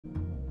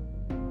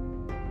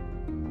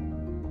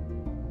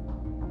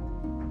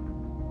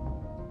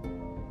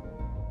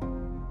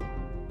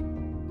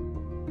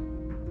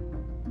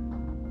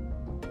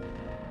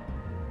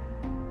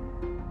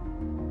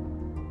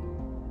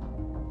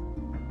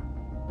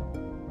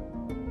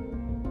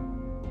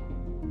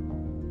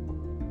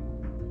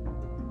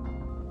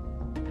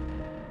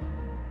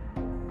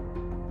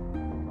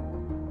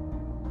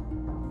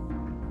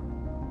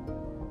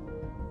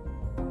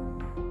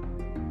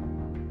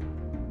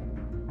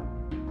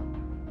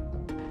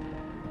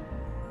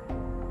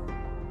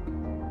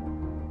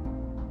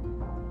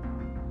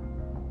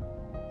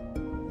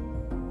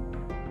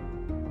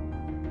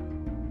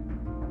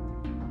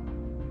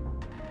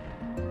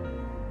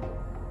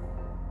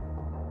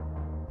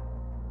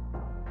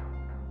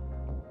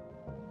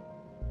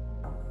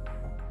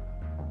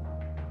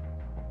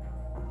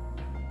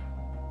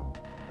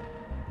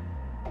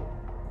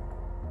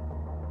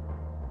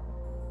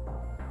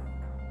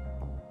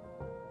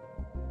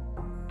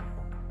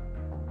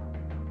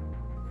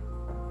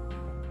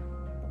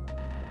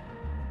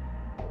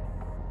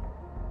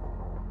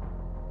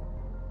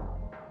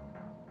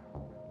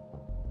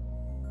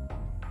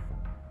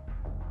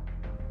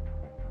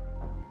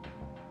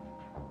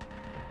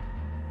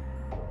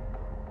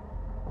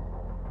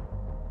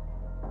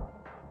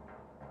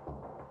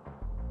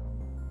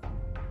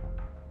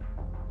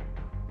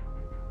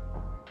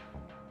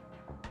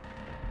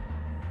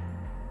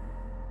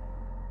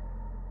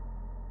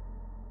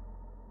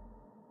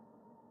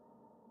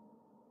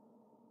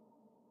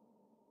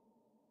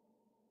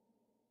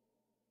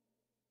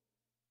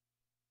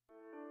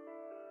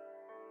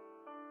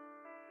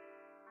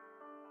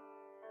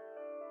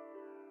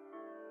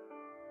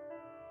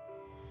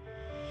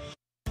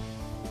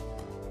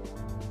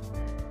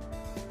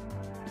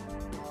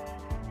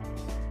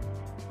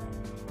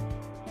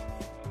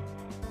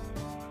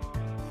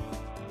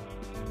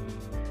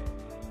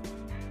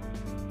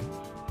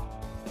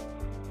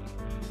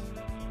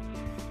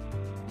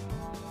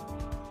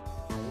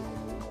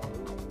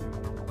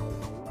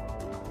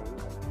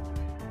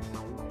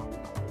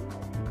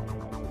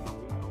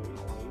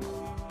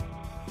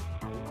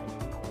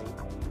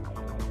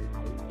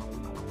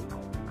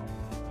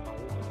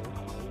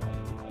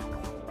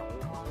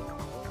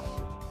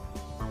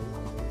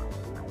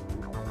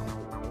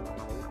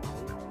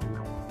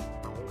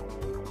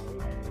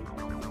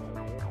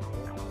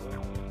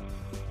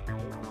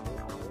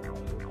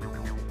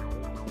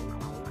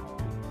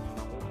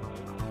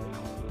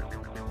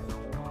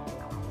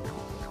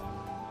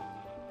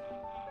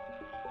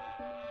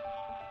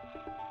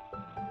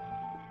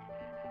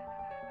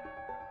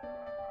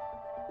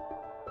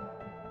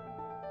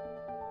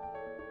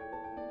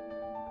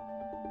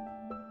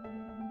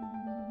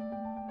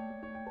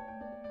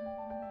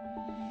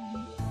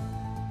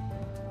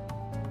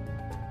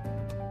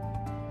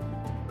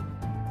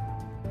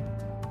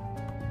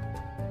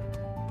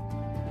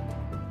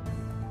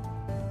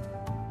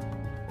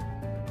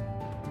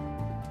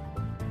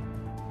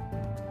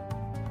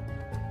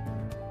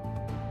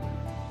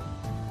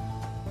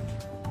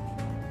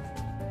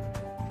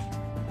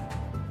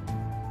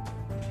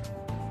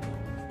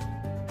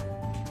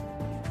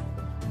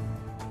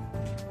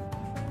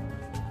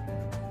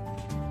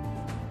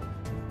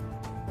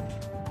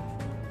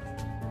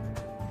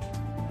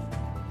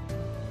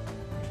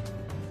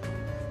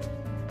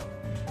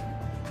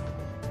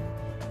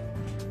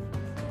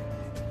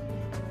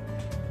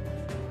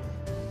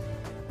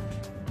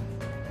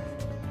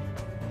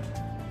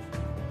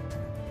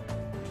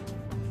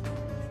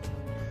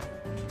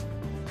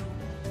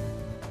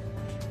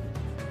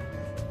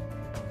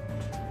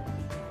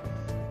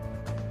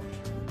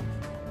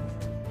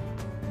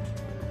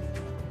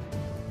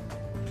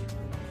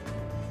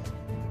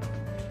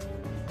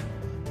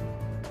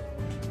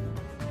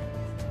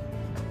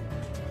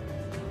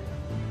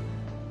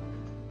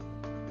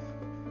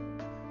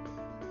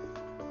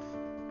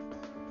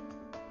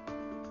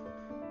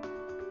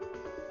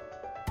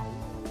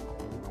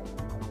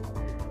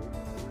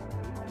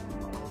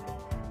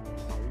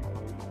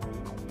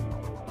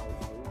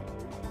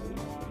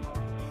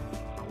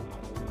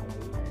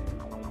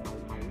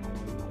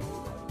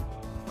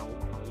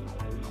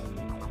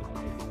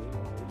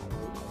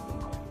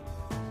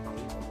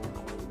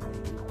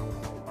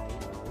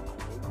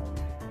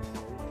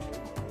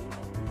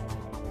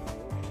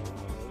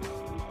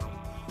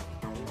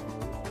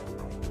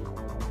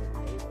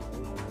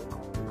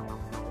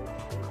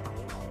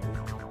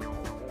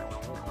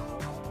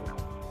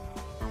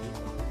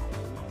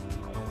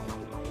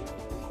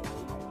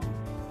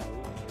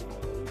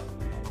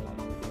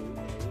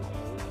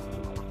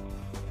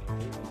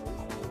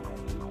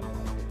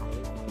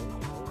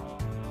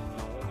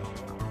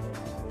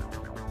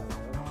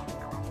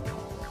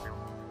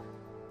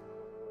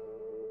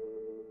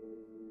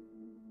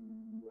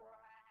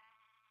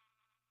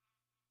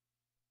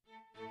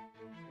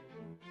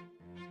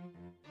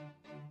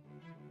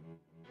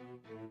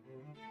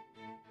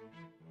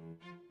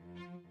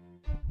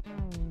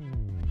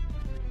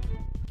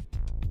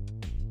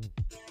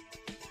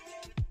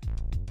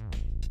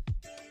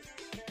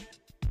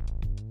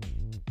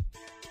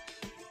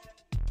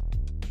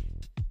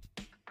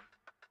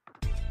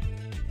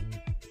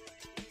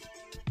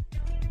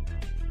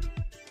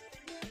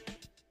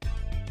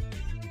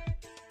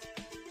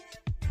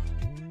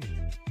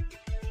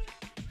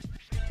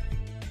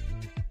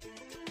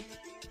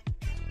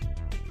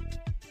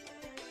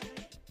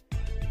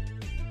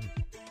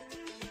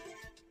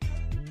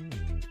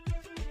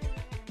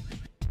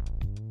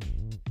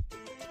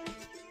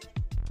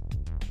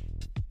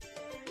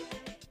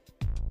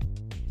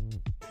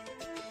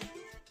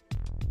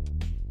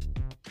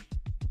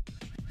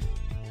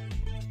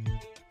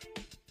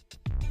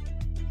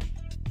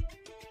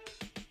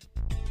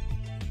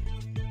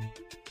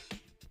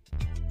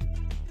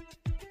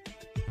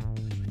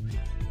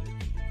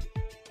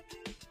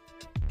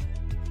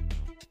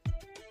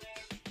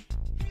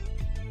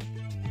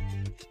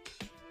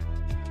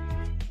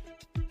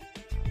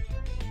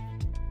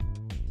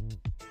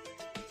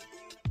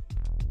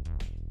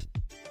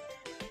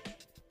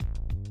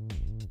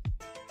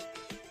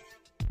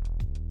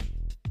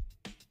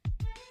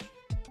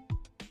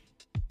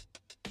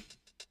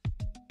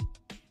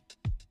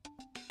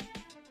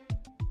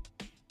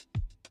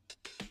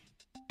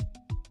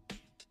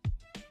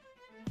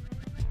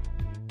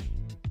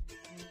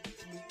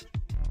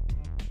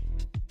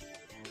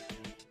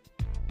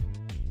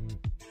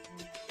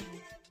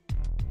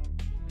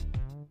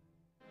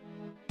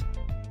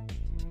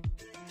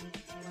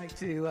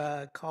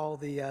to call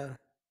the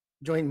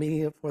joint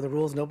meeting for the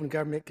Rules and Open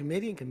Government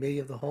Committee and Committee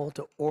of the Whole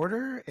to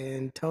order.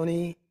 And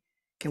Tony,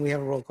 can we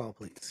have a roll call,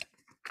 please?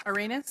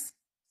 Arenas?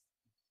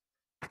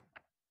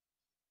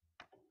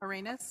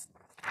 Arenas?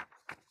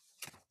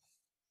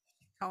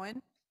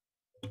 Cohen?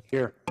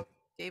 Here.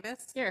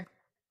 Davis? Here.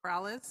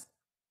 Morales?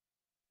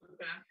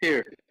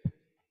 Here.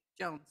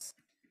 Jones?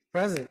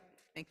 Present.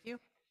 Thank you.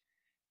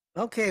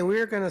 Okay,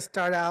 we're going to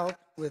start out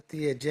with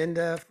the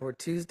agenda for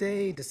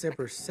Tuesday,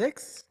 December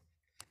 6th.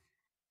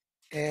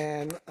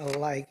 And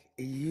like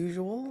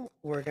usual,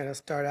 we're going to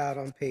start out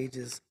on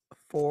pages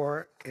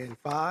 4 and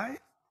 5.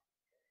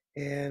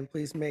 And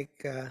please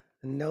make a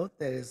note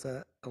that is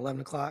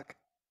 11 o'clock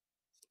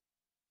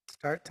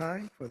start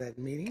time for that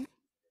meeting.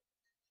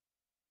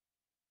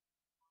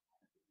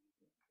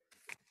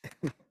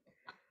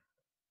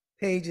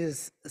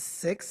 Pages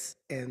 6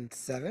 and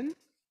 7.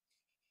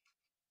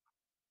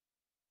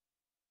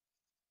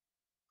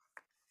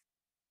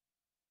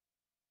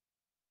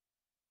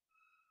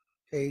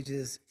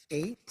 Pages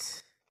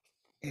 8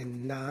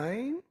 and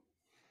 9.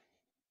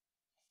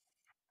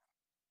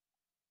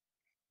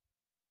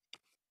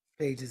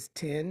 Pages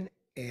 10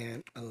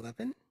 and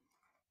 11.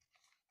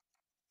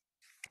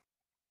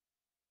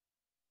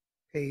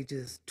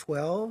 Pages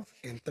 12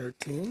 and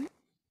 13.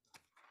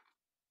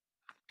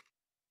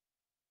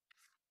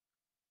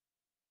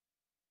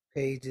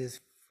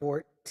 Pages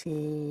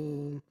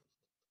 14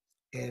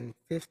 and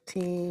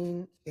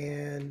 15.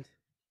 And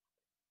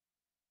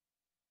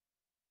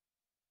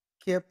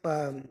Kip,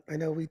 I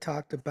know we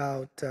talked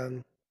about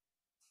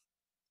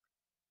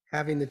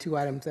having the two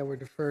items that were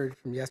deferred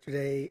from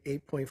yesterday,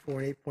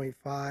 8.4 and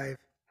 8.5,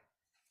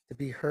 to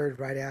be heard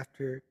right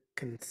after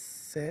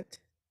consent.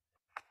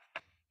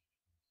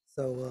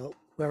 So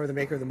whoever the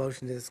maker of the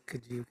motion is,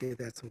 could you give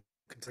that some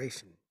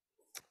consideration?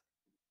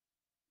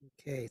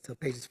 Okay, so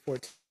pages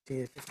 14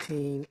 and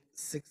 15,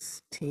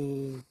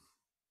 16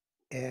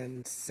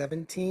 and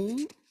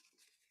 17.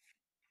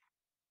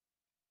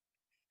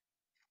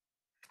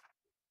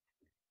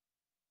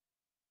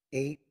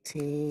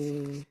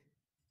 18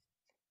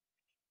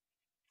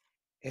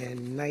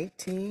 and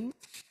 19.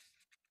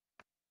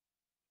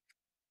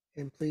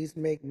 And please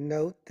make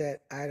note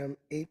that item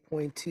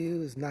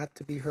 8.2 is not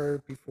to be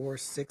heard before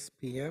 6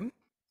 p.m.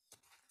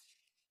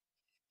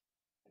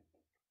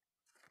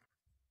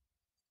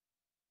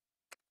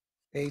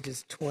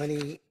 Pages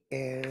 20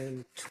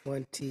 and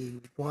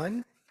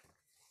 21.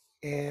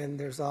 And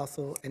there's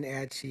also an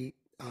ad sheet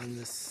on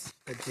this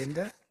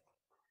agenda.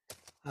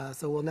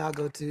 So we'll now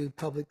go to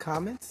public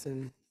comments.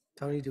 And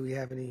Tony, do we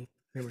have any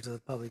members of the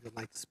public that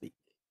would like to speak?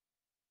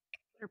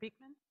 Mr.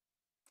 Beekman?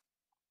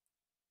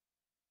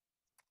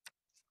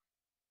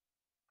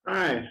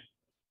 Hi,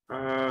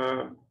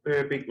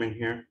 Barry Beekman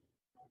here.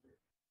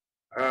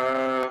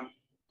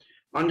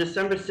 On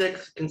December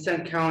 6th,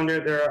 consent calendar,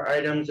 there are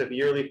items of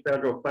yearly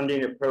federal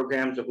funding of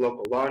programs of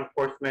local law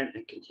enforcement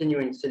and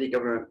continuing city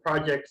government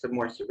projects of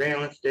more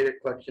surveillance, data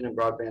collection, and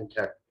broadband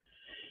tech.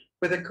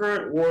 With the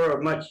current war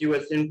of much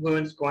U.S.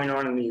 influence going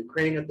on in the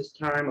Ukraine at this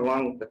time,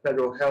 along with the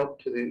federal help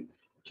to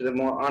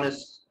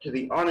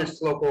the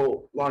honest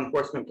local law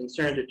enforcement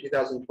concerns of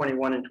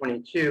 2021 and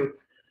 22,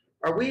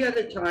 are we at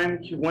a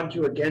time to want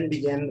to again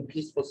begin the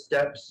peaceful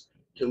steps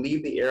to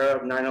leave the era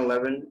of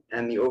 9/11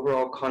 and the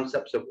overall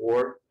concepts of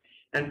war?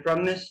 And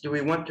from this, do we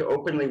want to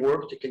openly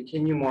work to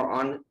continue more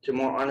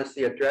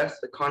honestly address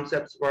the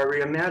concepts of our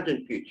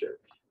reimagined future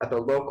at the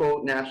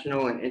local,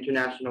 national, and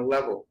international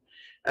level?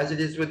 As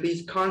it is with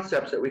these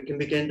concepts that we can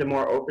begin to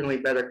more openly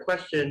better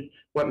question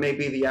what may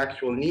be the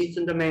actual needs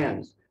and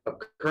demands of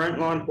current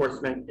law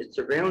enforcement, its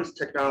surveillance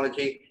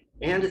technology,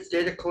 and its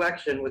data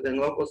collection within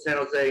local San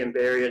Jose and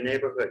Bay Area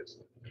neighborhoods.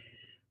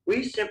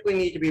 We simply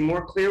need to be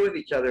more clear with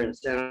each other in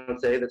San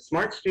Jose that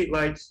smart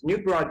streetlights, new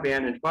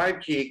broadband, and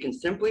 5G can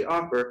simply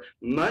offer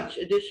much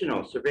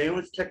additional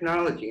surveillance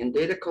technology and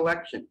data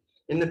collection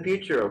in the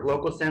future of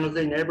local San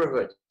Jose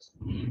neighborhoods.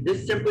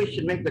 This simply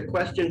should make the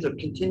questions of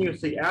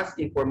continuously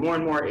asking for more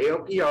and more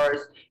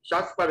ALPRs,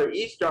 ShotSpotter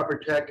eavesdropper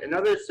tech, and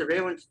other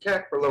surveillance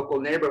tech for local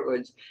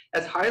neighborhoods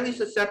as highly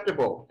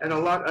susceptible and a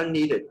lot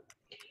unneeded.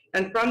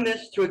 And from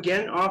this to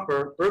again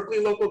offer, Berkeley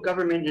local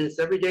government and its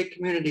everyday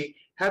community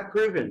have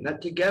proven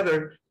that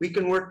together we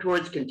can work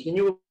towards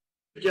continual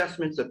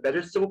adjustments of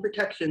better civil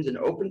protections and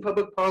open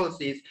public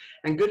policies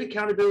and good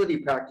accountability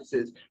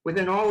practices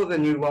within all of the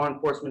new law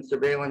enforcement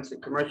surveillance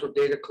and commercial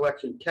data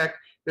collection tech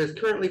that is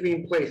currently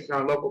being placed in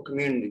our local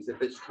communities at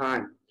this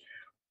time.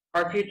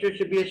 Our future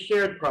should be a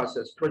shared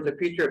process towards a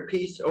future of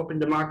peace, open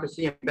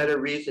democracy, and better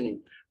reasoning,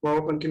 where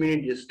open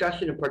community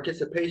discussion and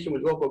participation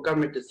with local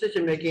government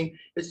decision-making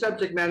is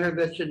subject matter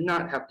that should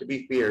not have to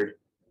be feared.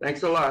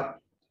 Thanks a lot.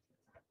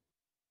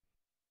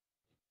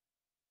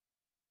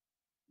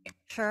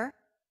 Sure.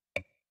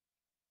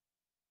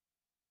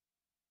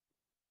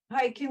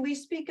 Hi, can we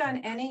speak on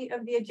any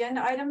of the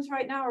agenda items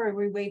right now, or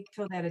we wait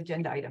till that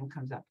agenda item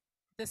comes up?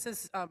 This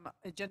is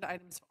agenda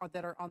items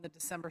that are on the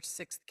December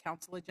 6th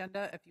council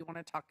agenda. If you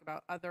want to talk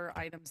about other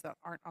items that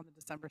aren't on the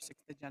December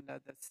 6th agenda,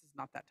 this is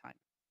not that time.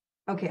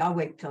 Okay, I'll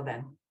wait till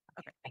then.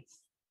 Okay. Thanks.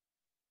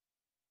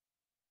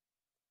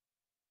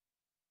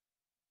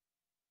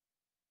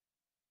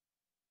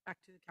 Back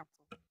to the council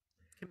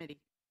committee.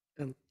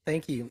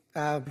 Thank you.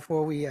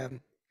 Before we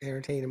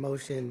entertain a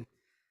motion,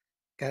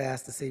 got to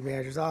ask the city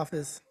manager's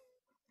office,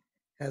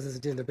 has this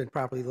agenda been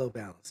properly load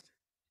balanced?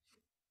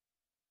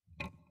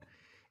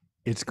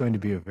 It's going to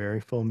be a very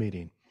full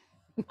meeting.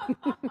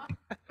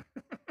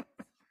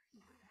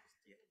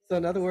 So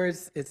in other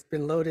words, it's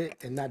been loaded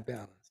and not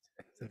balanced.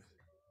 So,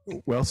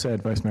 Well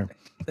said, Vice Mayor.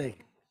 thank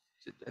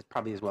you. It's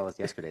probably as well as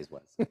yesterday's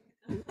was.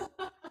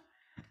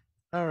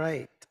 All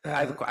right.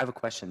 I have a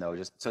question though.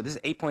 Just so this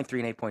is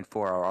 8.3 and 8.4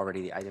 are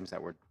already the items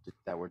that were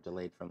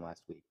delayed from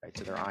last week, right?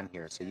 So they're on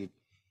here. So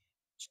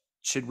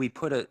should we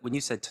put when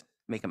you said to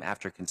make them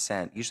after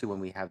consent? Usually when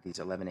we have these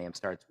 11 a.m.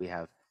 starts, we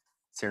have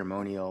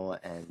ceremonial,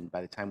 and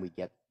by the time we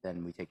get,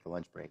 then we take the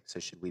lunch break. So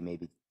should we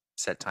maybe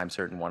set time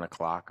certain 1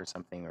 o'clock or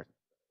something? Or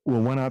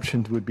Well, one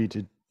option would be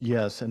to,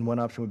 yes, and one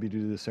option would be to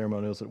do the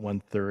ceremonials at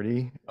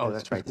 1:30. Oh,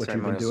 that's right, What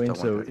you've been ceremonials doing. till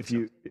So 1:30, if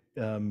you,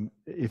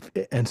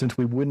 and since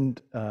we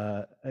wouldn't,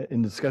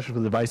 in discussion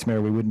with the Vice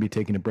Mayor, we wouldn't be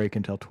taking a break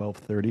until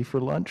 12:30 for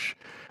lunch.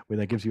 Well,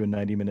 that gives you a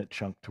 90-minute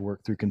chunk to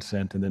work through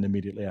consent and then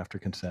immediately after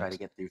try to consent.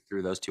 get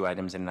through those two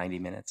items in 90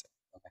 minutes.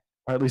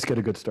 Or at least get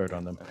a good start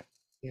on them.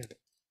 Yeah.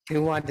 We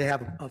wanted to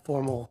have a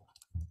formal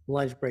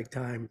lunch break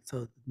time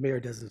so the mayor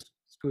doesn't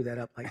screw that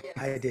up like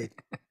I did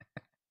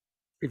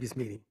previous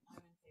meeting.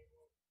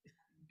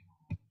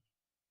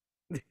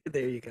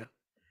 There you go.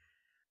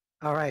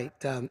 All right.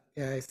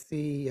 I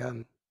see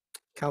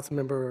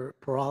Councilmember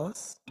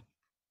Perales.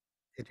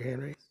 Get your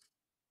hand raised.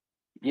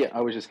 Yeah,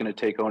 I was just going to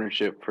take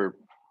ownership for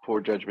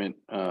poor judgment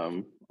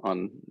on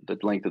the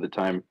length of the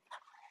time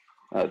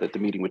that the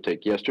meeting would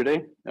take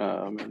yesterday,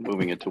 and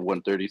moving it to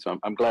 1:30. So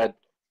I'm glad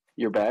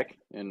you're back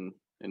and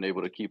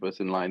able to keep us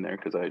in line there,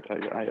 because I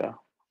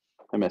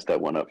messed that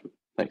one up.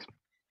 Thanks.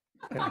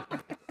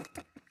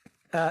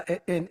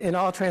 In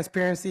all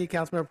transparency,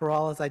 Councilmember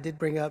Perales, I did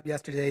bring up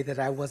yesterday that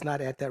I was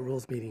not at that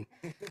rules meeting.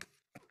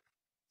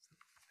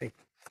 Thank you.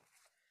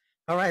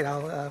 All right,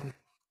 don't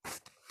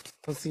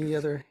see any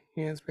other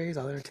hands raised.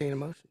 I'll entertain a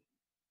motion.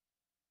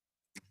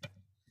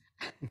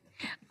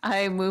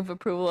 I move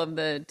approval of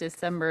the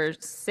December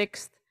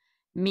 6th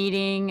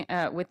meeting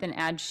with the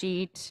ad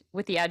sheet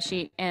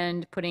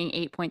and putting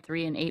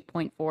 8.3 and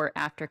 8.4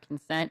 after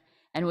consent,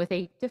 and with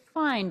a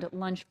defined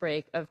lunch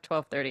break of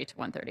 12:30 to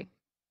 1:30.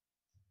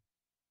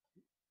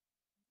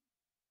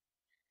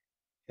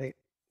 Okay,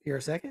 here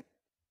a second?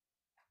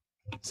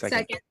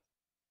 Second.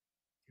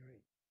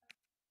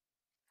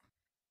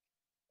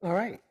 All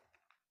right.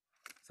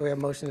 So we have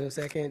motion and a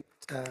second.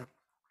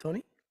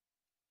 Tony?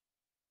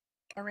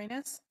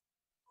 Arenas,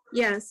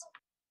 Yes.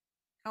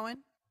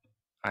 Cohen,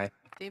 Aye.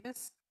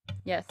 Davis,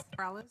 Yes.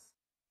 Morales,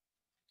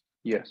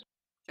 Yes.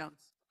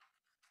 Jones.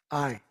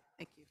 Aye.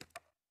 Thank you.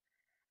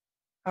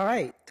 All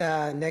right,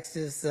 next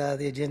is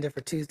the agenda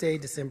for Tuesday,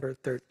 December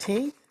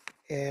 13th.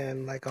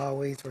 And like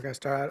always, we're going to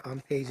start out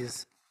on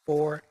pages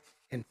 4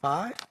 and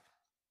 5.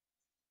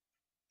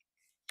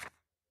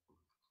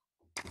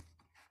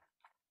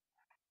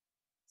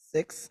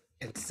 Six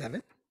and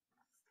 7.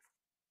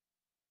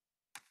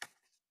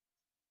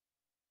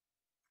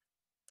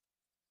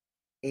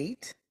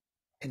 Eight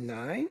and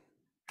 9.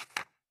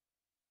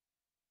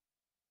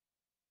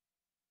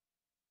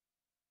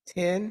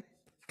 10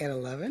 and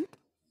 11.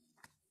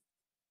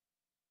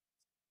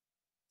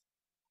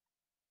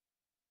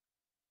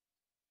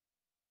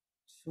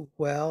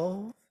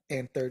 12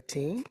 and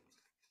 13.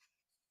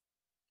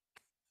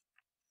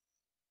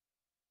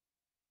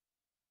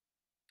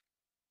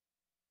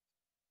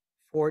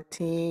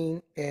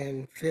 14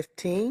 and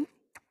 15.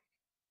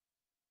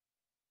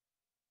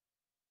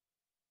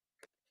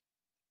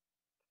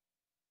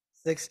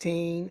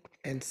 16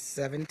 and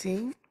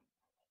 17.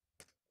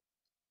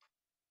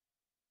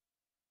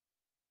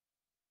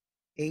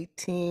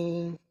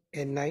 18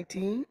 and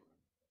 19.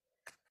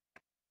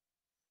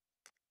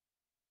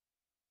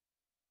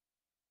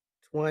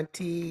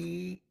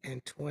 20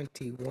 and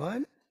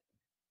 21.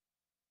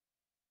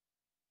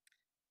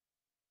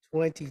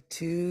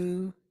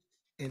 22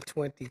 and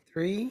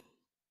 23.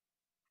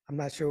 I'm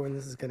not sure when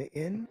this is going to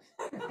end.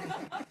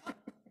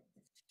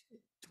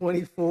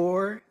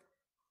 24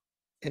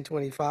 and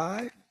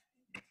 25.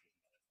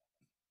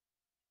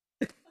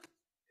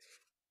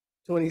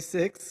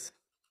 26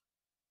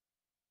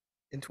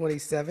 and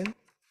 27.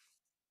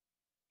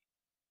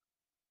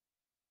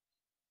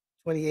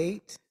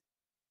 28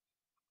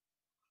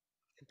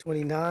 and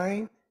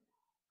 29.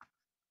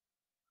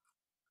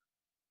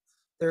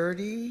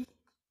 30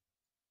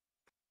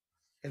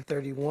 and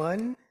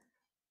 31.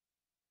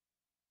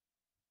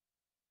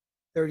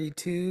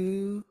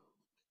 32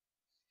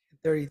 and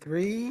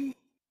 33.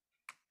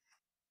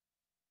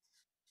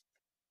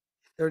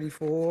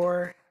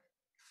 34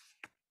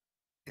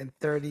 and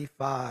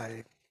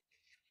 35.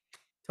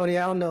 Tony,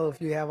 I don't know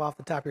if you have off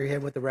the top of your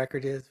head what the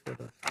record is for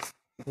the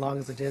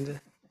longest agenda.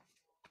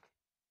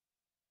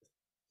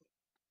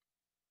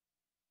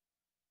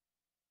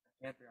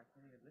 I can't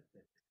even lift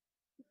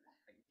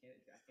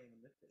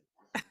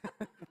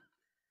it.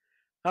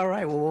 All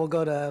right, well, we'll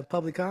go to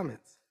public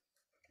comments.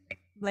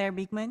 Blair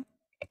Beekman.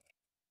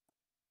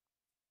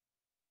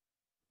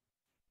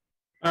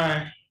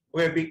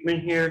 Blair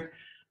Beekman here.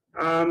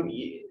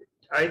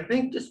 I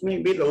think this may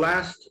be the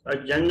last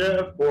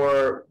agenda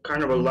for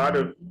kind of a lot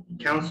of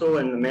council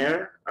and the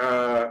mayor.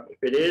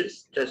 If it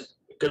is, just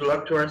good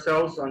luck to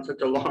ourselves on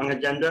such a long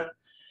agenda.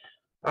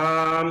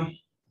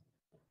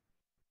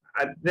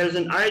 There's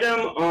an item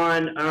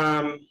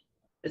on,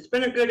 it's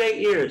been a good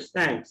 8 years,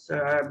 thanks.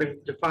 I've been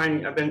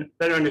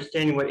better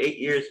understanding what 8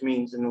 years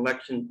means in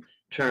election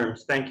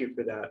terms. Thank you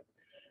for that.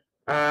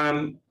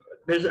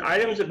 There's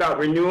items about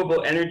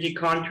renewable energy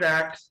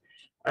contracts.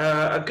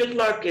 A good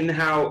luck in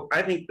how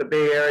I think the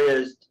Bay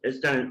Area has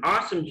done an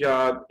awesome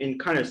job in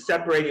kind of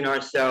separating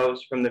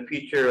ourselves from the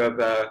future of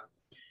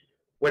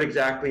what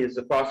exactly is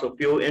the fossil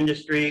fuel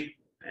industry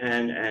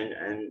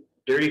and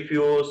dirty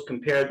fuels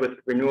compared with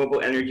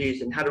renewable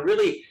energies, and how to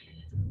really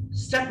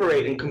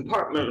separate and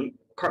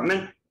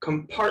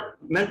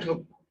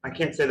compartmental, I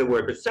can't say the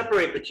word, but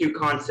separate the two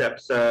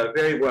concepts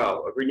very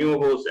well, of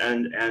renewables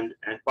and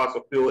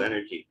fossil fuel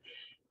energy.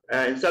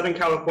 In Southern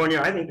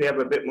California, I think they have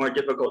a bit more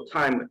difficult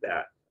time with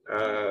that.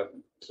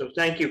 So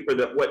thank you for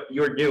what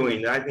you're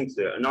doing. I think it's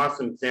an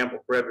awesome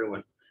example for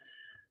everyone.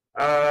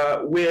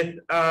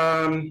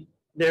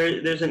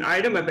 There's an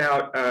item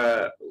about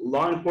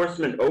law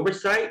enforcement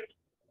oversight.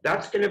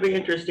 That's going to be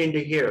interesting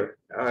to hear.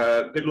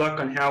 Good luck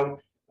on how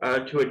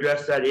to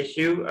address that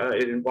issue.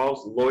 It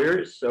involves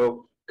lawyers,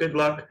 so good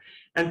luck.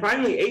 And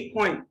finally,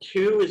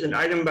 8.2 is an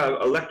item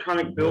about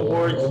electronic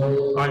billboards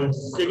on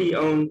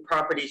city-owned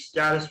property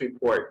status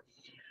report.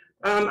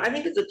 I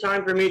think it's a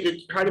time for me to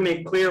try to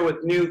make clear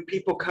with new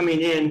people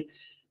coming in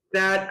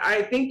that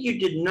I think you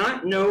did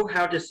not know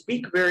how to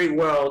speak very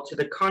well to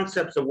the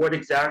concepts of what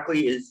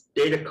exactly is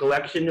data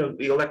collection of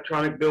the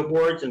electronic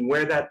billboards and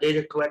where that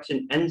data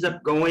collection ends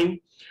up going.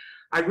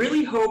 I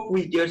really hope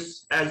we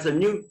just, as a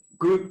new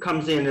group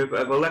comes in of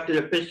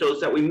elected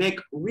officials, that we make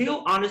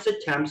real honest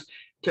attempts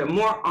to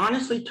more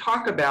honestly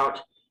talk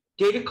about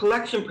data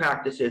collection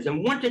practices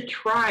and want to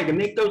try to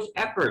make those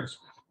efforts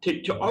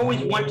to always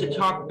want to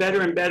talk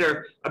better and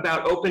better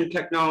about open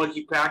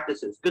technology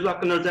practices. Good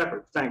luck in those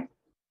efforts. Thanks.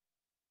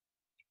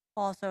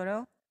 Paul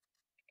Soto.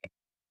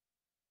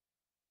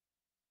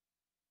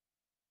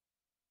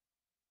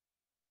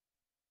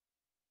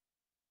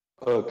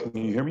 Can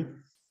you hear me?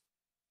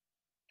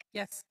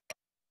 Yes.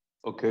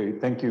 Okay,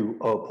 thank you.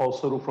 Paul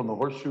Soto from the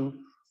Horseshoe.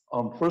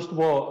 First of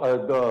all,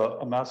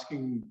 I'm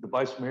asking the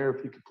Vice Mayor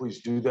if you could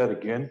please do that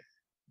again.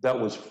 That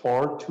was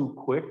far too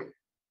quick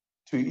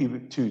to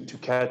even to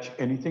catch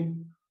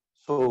anything.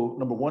 So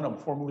number one, I'm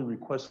formally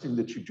requesting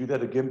that you do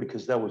that again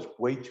because that was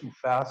way too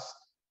fast.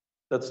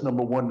 That's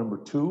number one. Number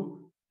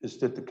two is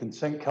that the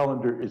consent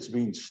calendar is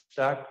being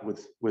stacked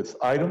with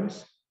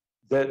items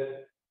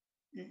that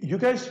you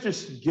guys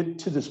just get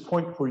to this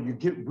point where you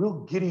get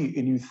real giddy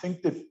and you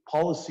think that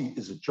policy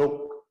is a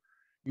joke.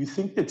 You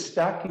think that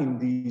stacking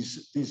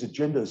these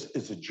agendas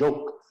is a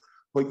joke,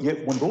 but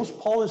yet when those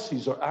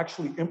policies are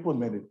actually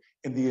implemented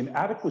and the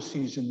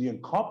inadequacies and the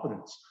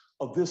incompetence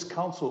of this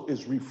council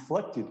is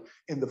reflected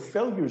in the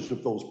failures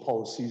of those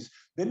policies,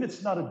 then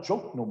it's not a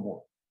joke no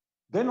more.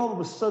 Then all of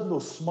a sudden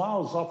those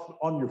smiles off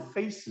on your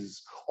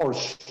faces are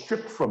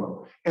stripped from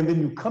them. And then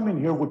you come in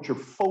here with your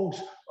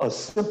folks'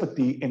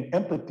 sympathy and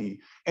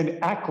empathy and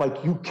act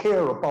like you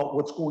care about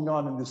what's going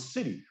on in this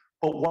city.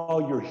 But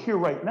while you're here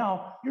right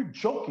now, you're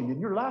joking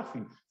and you're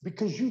laughing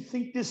because you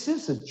think this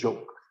is a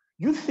joke.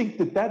 You think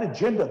that that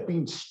agenda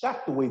being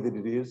stacked the way that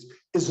it is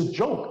a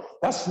joke.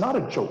 That's not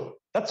a joke.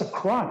 That's a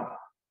crime.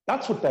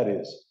 That's what that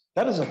is.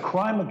 That is a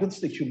crime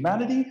against the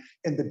humanity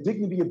and the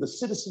dignity of the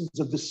citizens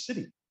of this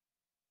city,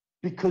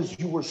 because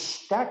you were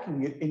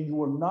stacking it and you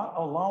were not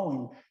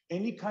allowing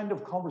any kind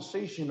of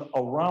conversation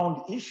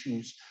around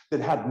issues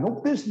that had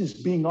no business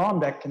being on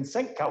that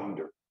consent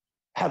calendar.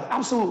 Have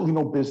absolutely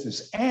no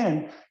business.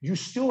 And you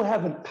still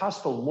haven't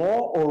passed a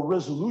law or a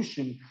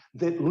resolution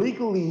that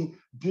legally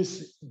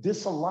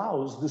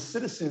disallows the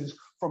citizens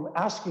from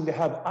asking to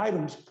have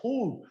items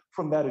pulled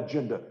from that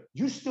agenda.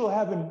 You still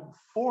haven't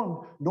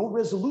formed no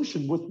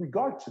resolution with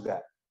regard to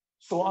that.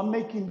 So I'm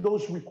making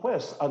those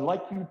requests. I'd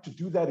like you to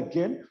do that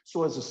again.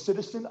 So as a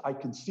citizen, I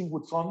can see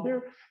what's on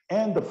there.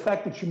 And the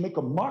fact that you make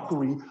a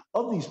mockery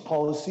of these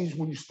policies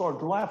when you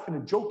start laughing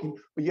and joking,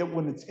 but yet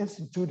when it's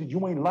instituted,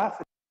 you ain't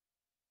laughing.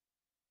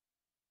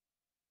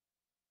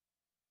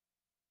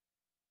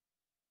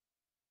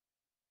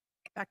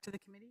 Back to the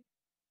committee.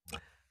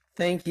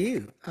 Thank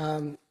you.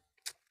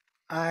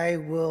 I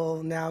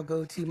will now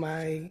go to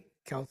my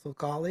council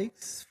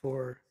colleagues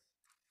for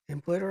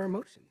input or a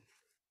motion.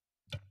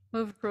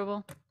 Move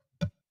approval.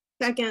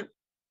 Second.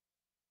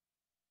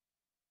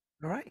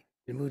 All right,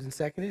 been moved and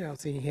seconded. I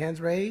don't see any hands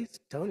raised.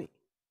 Tony?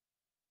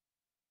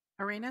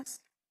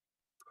 Arenas,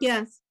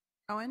 Yes.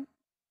 Cohen,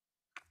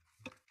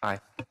 Aye.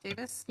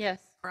 Davis, Yes.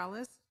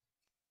 Morales,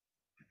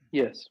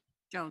 Yes.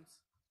 Jones.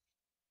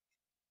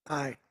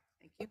 Aye.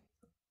 Thank you.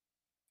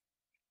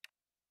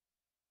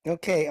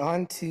 Okay,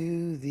 on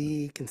to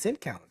the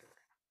consent calendar.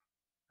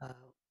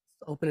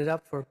 Open it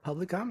up for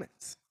public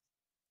comments.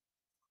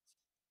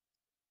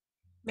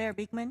 Blair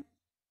Beekman.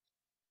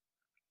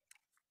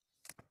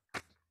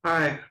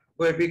 Hi,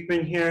 Blair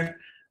Beekman here.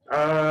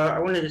 I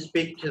wanted to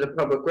speak to the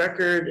public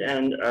record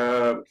and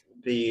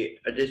the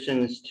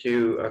additions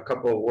to a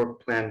couple of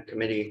work plan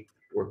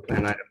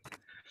items.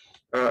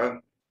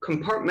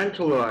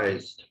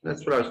 Compartmentalized,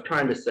 that's what I was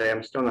trying to say.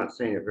 I'm still not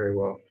saying it very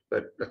well,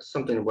 but that's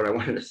something of what I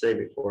wanted to say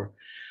before.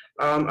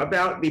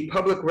 About the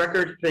public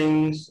record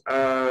things,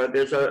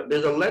 there's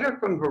a letter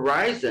from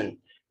Verizon.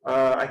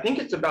 I think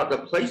it's about the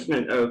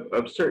placement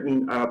of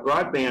certain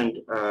broadband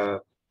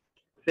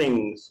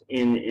things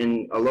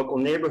in a local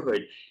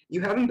neighborhood.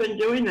 You haven't been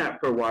doing that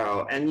for a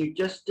while, and you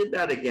just did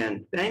that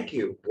again. Thank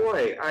you.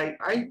 Boy,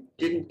 I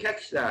didn't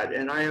catch that,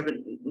 and I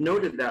haven't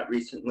noted that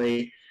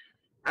recently.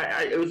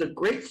 It was a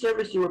great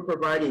service you were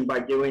providing by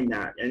doing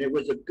that, and it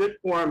was a good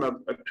form of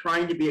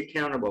trying to be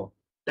accountable.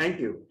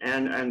 Thank you,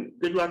 and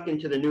good luck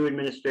into the new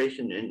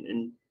administration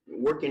in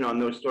working on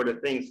those sort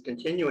of things,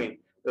 continuing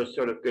those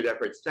sort of good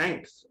efforts.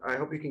 Thanks. I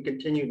hope you can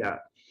continue that.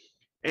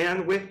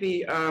 And with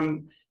the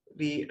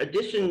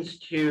additions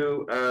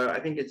to, I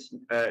think it's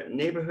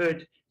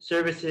neighborhood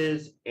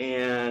services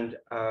and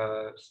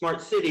smart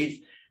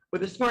cities.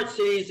 With the smart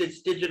cities,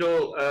 it's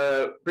digital,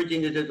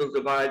 bridging the digital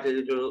divide,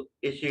 digital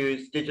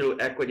issues, digital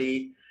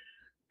equity.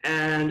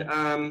 And,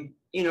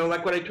 you know,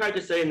 like what I tried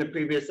to say in the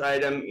previous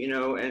item, you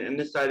know, and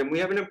this item, we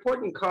have an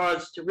important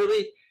cause to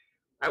really,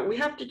 we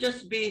have to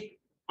just be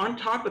on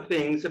top of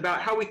things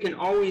about how we can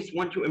always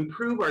want to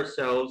improve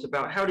ourselves,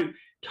 about how to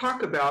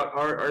talk about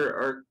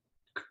our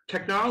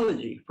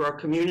technology for our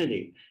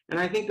community. And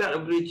I think that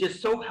would be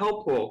just so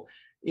helpful,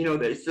 you know,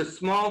 that it's the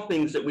small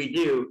things that we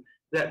do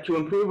that to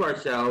improve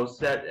ourselves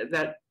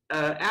that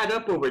add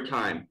up over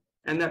time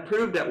and that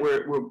prove that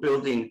we're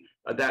building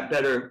that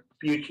better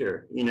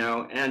future, you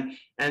know, and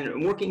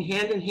working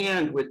hand in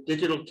hand with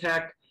digital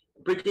tech,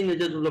 bridging the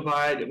digital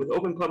divide with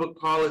open public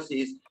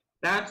policies.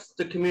 That's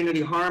the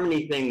community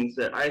harmony things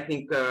that I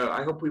think,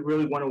 I hope we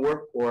really want to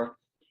work for.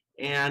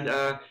 And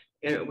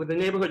with the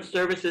neighborhood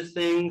services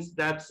things,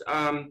 that's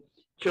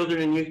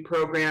children and youth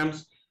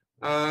programs.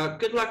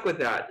 Good luck with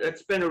that.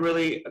 It's been a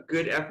really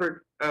good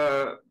effort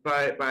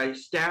by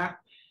staff.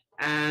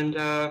 And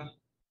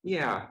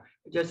yeah,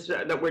 just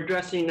that we're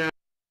addressing.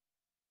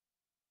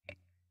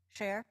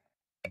 Share.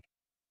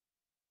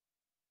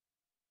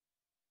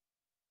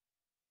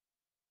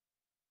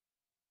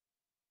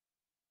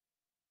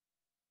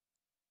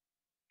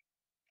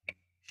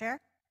 Share.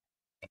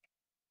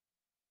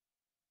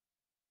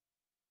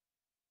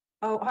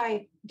 Oh,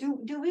 hi.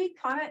 Do we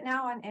comment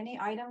now on any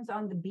items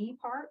on the B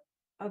part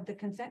of the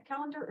consent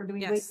calendar, or do we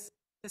wait? Yes.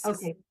 This is,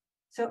 Okay,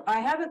 so I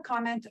have a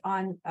comment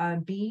on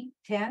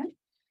B10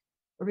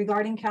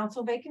 regarding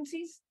council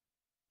vacancies.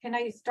 Can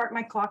I start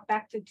my clock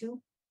back to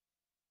 2?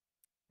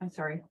 I'm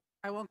sorry.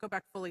 I won't go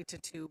back fully to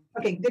 2.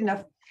 Okay, good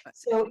enough.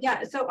 So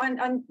yeah, so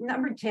on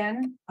number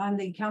 10, on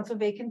the council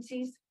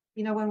vacancies,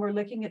 you know, when we're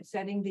looking at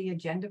setting the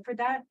agenda for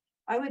that,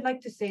 I would like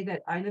to say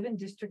that I live in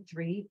District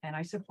 3 and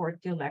I support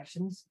the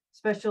elections,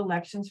 special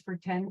elections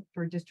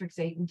for Districts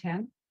 8 and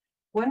 10.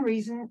 One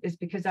reason is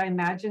because I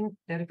imagine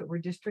that if it were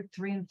District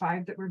 3 and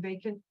 5 that were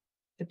vacant,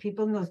 the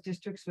people in those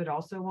districts would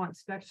also want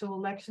special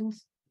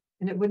elections.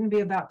 And it wouldn't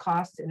be about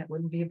cost and it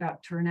wouldn't be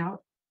about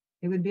turnout.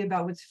 It would be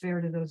about what's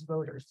fair to those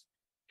voters.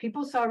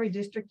 People saw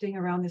redistricting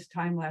around this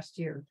time last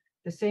year.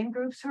 The same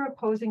groups who are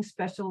opposing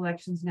special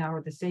elections now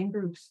are the same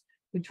groups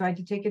who tried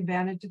to take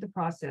advantage of the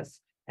process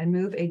and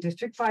move a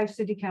District 5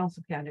 city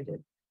council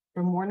candidate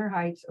from Warner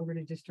Heights over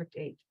to District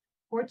 8.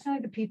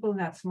 Fortunately, the people in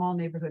that small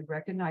neighborhood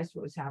recognized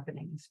what was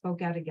happening and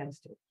spoke out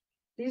against it.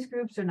 These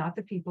groups are not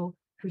the people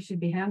who should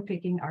be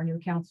handpicking our new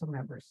council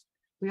members.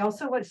 We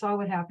also saw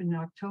what happened in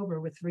October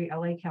with 3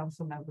 LA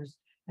council members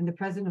and the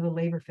president of the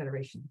Labor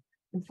Federation.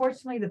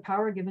 Unfortunately, the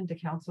power given to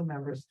council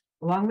members,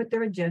 along with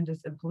their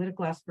agendas and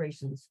political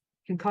aspirations,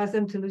 can cause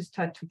them to lose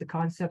touch with the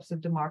concepts of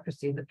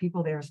democracy and the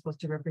people they are supposed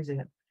to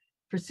represent.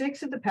 For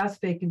 6 of the past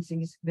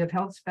vacancies, we have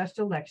held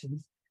special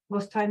elections.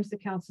 Most times the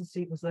council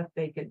seat was left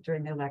vacant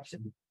during the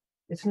election.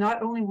 It's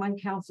not only 1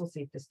 council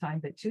seat this time,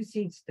 but 2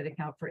 seats that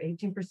account for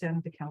 18%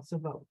 of the council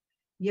vote.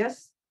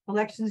 Yes,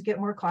 elections get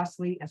more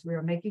costly as we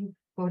are making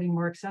voting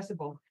more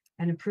accessible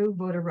and improve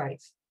voter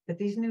rights. But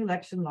these new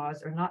election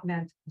laws are not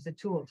meant as a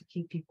tool to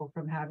keep people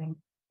from having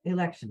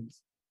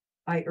elections.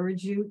 I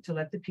urge you to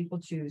let the people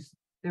choose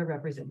their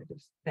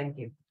representatives. Thank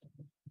you.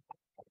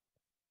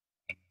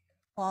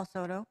 Paul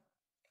Soto.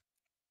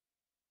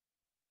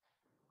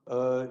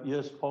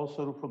 Yes, Paul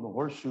Soto from the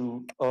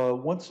Horseshoe.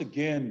 Once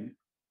again,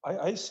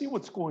 I see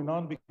what's going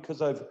on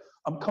because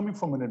I'm coming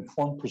from an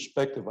informed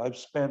perspective. I've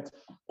spent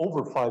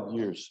over 5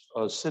 years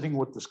sitting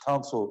with this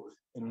council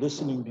and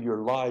listening to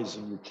your lies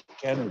and your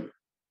chicanery.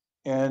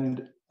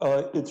 And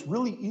it's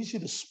really easy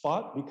to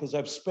spot because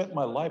I've spent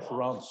my life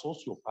around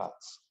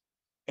sociopaths.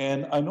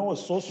 And I know a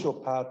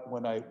sociopath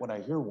when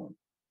I hear one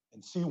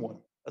and see one.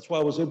 That's why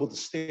I was able to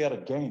stay out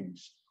of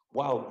gangs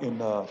while in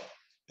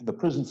the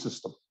prison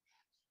system.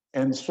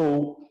 And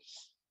so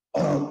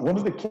one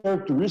of the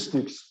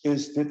characteristics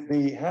is that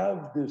they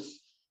have this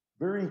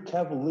very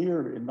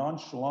cavalier and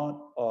nonchalant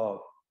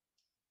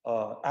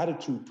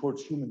attitude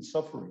towards human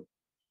suffering.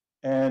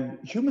 And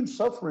human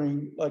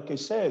suffering, like I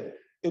said,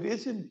 it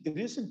isn't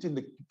in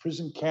the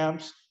prison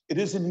camps. It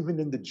isn't even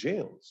in the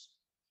jails.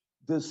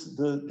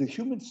 The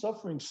human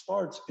suffering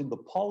starts in the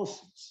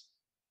policies.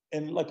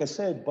 And like I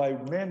said, by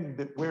men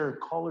that wear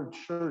collared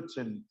shirts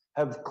and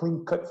have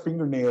clean cut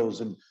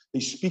fingernails, and they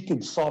speak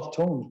in soft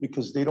tones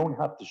because they don't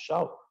have to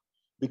shout,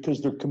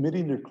 because they're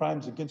committing their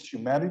crimes against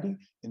humanity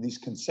in these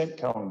consent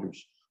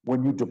calendars.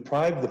 When you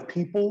deprive the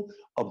people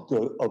of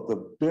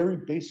the very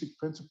basic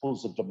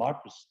principles of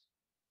democracy.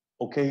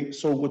 Okay,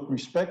 so with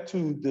respect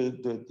to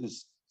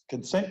this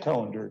consent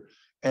calendar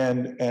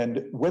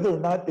and whether or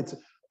not it's,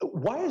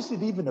 why is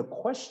it even a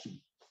question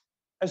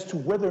as to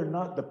whether or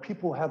not the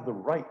people have the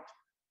right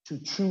to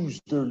choose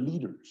their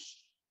leaders?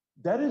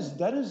 That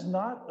is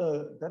not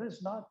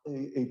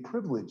a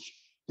privilege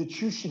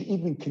that you should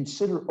even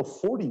consider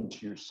affording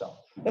to yourself.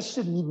 That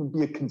shouldn't even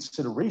be a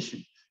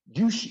consideration.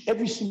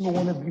 Every single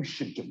one of you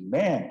should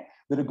demand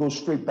that it goes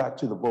straight back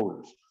to the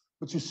voters.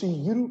 But you see,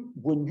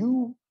 when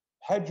you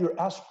had your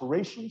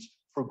aspirations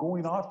for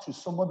going off to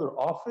some other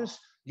office,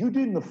 you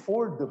didn't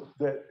afford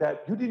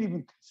that. You didn't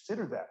even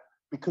consider that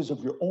because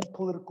of your own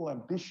political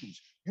ambitions.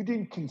 You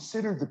didn't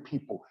consider the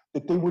people,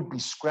 that they would be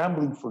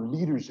scrambling for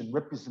leaders and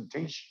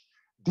representation.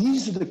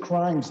 These are the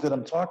crimes that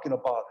I'm talking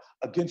about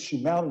against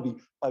humanity,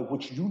 by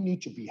which you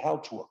need to be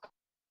held to account.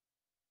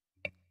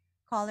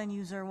 Call in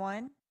user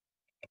 1.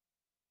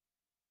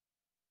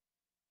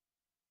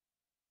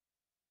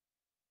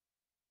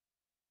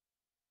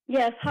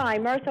 Yes, hi,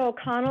 Martha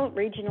O'Connell,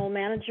 Regional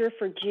Manager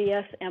for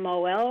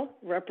GSMOL,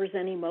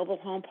 representing mobile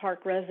home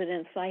park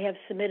residents. I have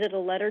submitted a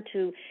letter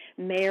to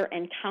Mayor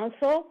and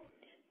Council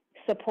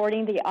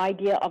supporting the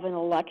idea of an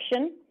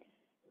election.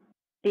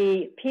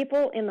 The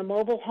people in the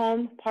mobile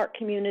home park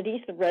communities,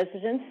 the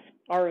residents,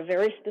 are a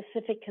very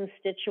specific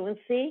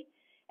constituency,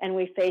 and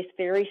we face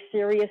very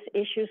serious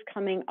issues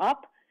coming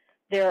up.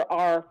 There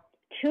are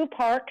two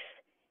parks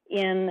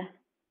in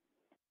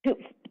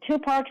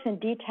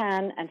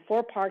D10 and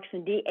 4 parks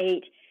in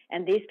D8,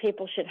 and these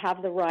people should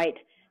have the right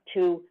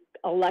to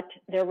elect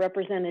their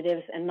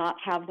representatives and not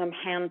have them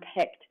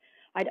handpicked.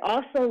 I'd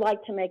also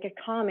like to make a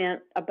comment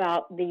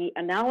about the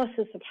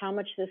analysis of how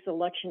much this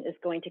election is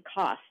going to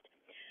cost.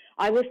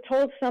 I was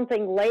told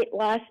something late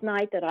last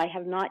night that I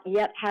have not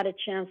yet had a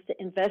chance to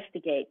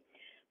investigate,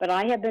 but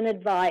I have been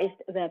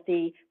advised that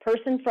the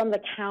person from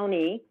the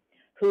county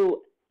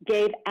who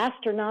gave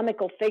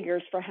astronomical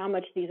figures for how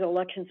much these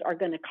elections are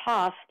going to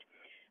cost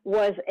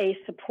was a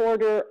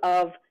supporter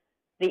of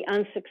the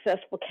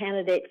unsuccessful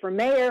candidate for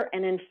mayor,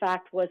 and in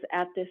fact was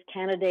at this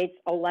candidate's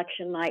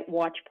election night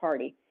watch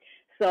party.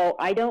 So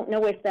I don't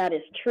know if that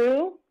is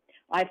true.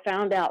 I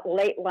found out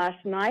late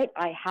last night.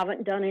 I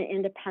haven't done an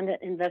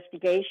independent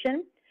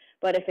investigation,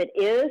 but if it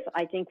is,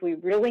 I think we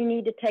really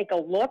need to take a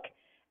look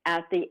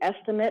at the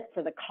estimate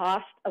for the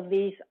cost of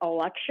these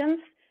elections,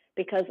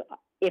 because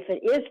if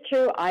it is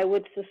true, I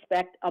would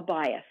suspect a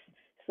bias.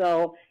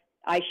 So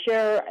I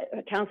share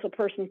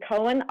Councilperson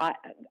Cohen's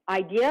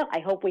idea. I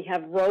hope we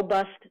have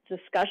robust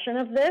discussion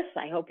of this.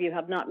 I hope you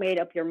have not made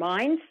up your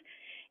minds,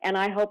 and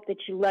I hope that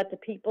you let the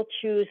people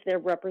choose their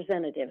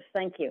representatives.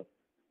 Thank you.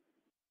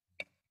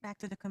 Back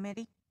to the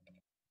committee.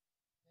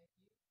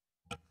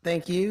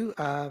 Thank you.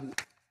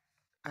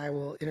 I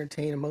will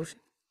entertain a motion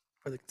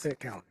for the consent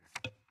calendar.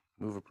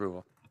 Move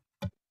approval.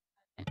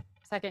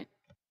 Second.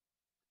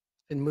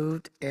 Been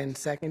moved and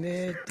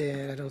seconded,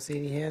 and I don't see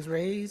any hands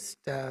raised.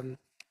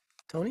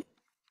 Tony?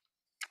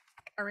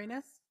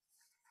 Arenas,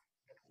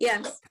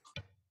 Yes.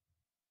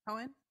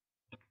 Cohen,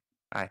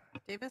 Aye.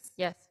 Davis,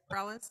 Yes.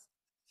 Morales,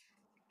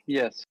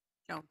 Yes.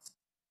 Jones.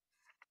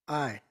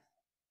 Aye.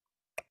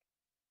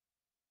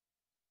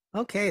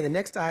 Okay, the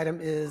next item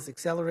is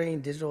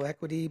accelerating digital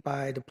equity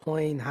by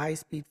deploying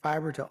high-speed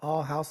fiber to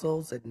all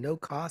households at no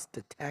cost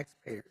to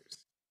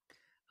taxpayers.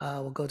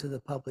 We'll go to the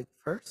public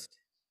first.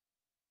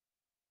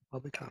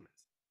 Public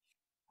comments.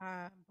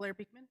 Blair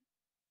Beekman.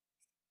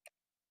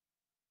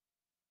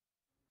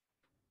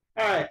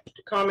 Hi,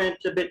 to comment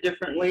a bit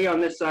differently on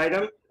this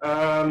item.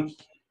 I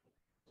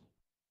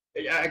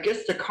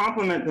guess to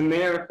compliment the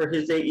mayor for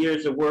his 8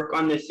 years of work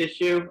on this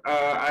issue.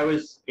 I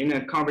was in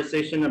a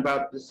conversation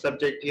about this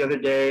subject the other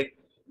day,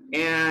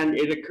 and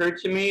it occurred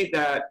to me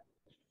that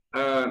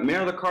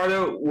Mayor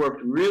Liccardo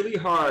worked really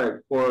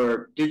hard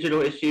for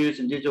digital issues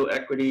and digital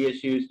equity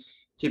issues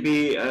to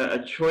be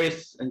a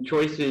choice and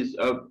choices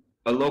of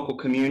a local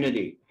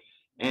community.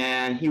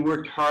 And he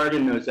worked hard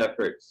in those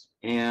efforts.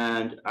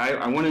 And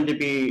I wanted to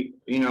be,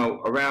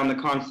 around the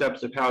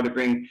concepts of how to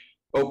bring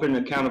open,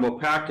 accountable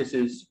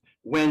practices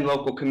when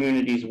local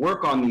communities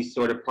work on these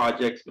sort of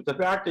projects. But the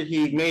fact that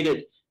he made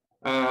it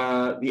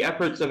the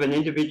efforts of an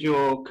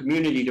individual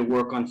community to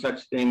work on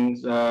such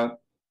things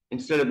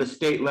instead of the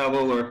state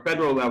level or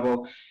federal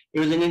level, it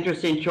was an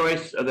interesting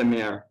choice of the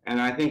mayor.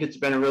 And I think it's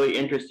been a really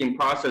interesting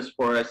process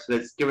for us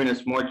that's given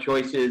us more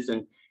choices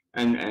and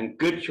and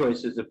good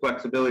choices of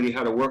flexibility,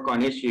 how to work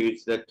on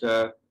issues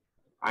that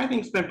I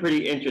think has been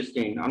pretty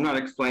interesting. I'm not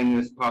explaining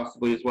this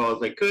possibly as well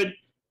as I could,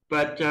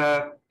 but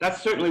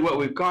that's certainly what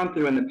we've gone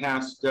through in the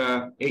past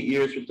 8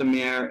 years with the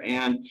mayor,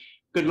 and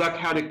good luck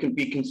how to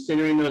be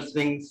considering those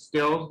things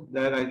still.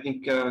 That I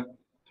think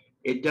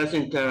it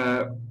doesn't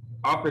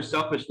offer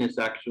selfishness,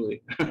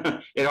 actually.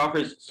 It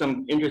offers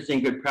some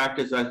interesting good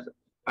practice,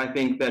 I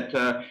think,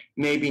 that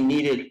may be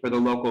needed for the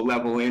local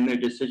level in their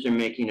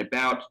decision-making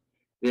about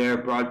their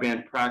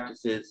broadband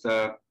practices.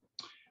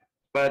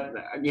 But,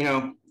 you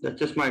know, that's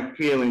just my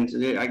feelings.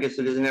 I guess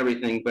it isn't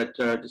everything, but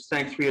just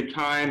thanks for your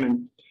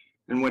time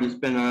and what has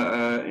been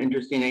an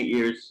interesting 8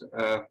 years.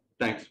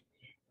 Thanks.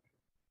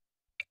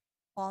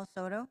 Paul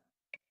Soto?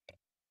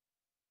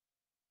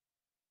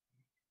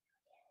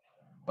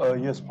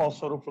 Yes, Paul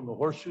Soto from the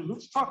Horseshoe.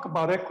 Let's talk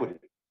about equity.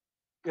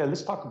 Yeah,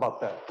 let's talk about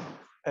that.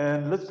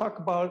 And let's talk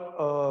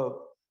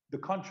about the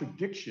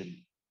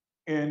contradiction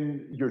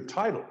in your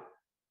title.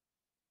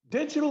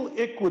 Digital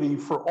equity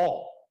for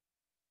all.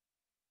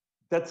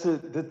 This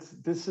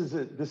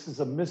is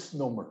a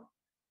misnomer.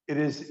 It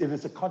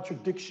is a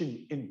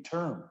contradiction in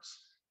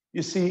terms.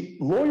 You see,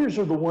 lawyers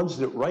are the ones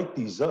that write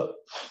these up.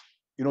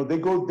 You know, they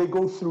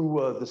go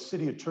through the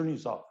city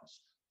attorney's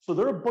office. So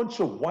they're a bunch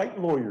of white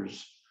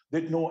lawyers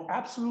that know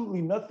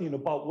absolutely nothing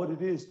about what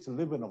it is to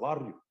live in a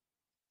barrio.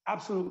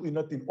 Absolutely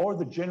nothing, or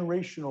the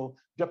generational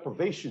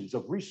deprivations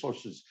of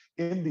resources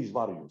in these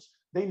barrios.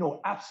 They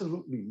know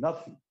absolutely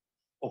nothing.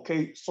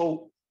 Okay,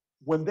 so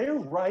when they're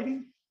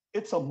writing,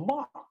 it's a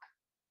mock.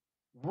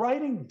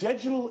 Writing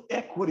digital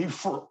equity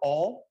for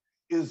all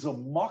is a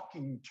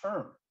mocking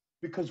term,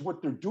 because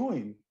what they're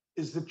doing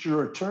is that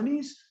your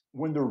attorneys,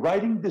 when they're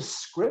writing this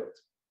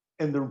script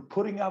and they're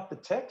putting out the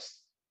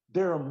text,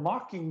 they're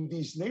mocking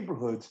these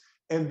neighborhoods,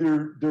 and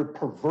they're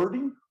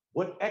perverting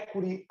what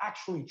equity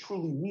actually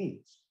truly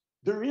means.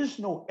 There is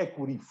no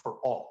equity for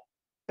all.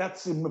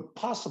 That's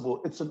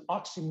impossible. It's an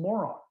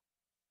oxymoron.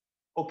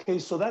 Okay,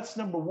 so that's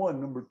number one.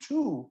 Number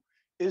two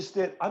is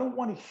that I don't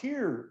want to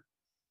hear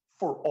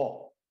for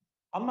all.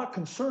 I'm not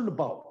concerned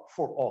about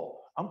for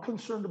all. I'm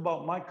concerned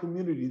about my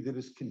community that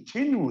has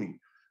continually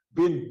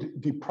been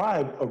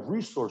deprived of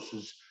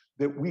resources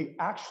that we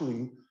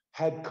actually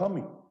had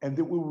coming, and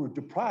that we were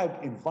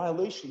deprived in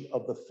violation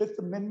of the Fifth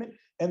Amendment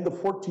and the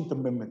 14th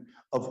Amendment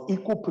of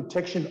equal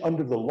protection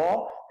under the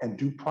law and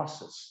due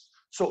process.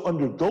 So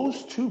under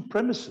those two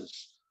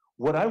premises,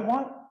 what I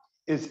want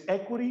is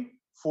equity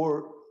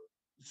for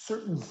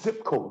certain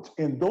zip codes.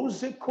 And those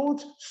zip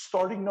codes,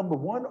 starting number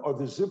one, are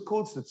the zip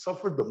codes that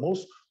suffered the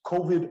most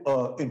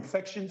COVID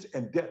infections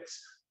and deaths.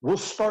 We'll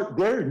start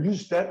there and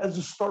use that as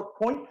a start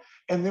point,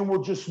 and then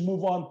we'll just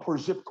move on per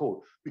zip code.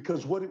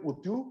 Because what it will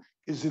do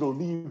is it'll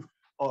leave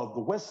the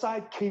West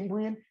Side,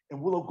 Cambrian, and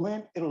Willow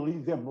Glen, it'll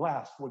leave them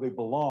last where they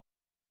belong.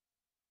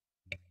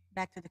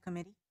 Back to the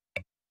committee.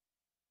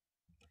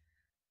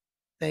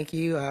 Thank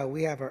you.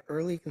 We have an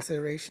early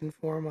consideration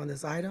form on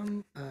this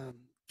item.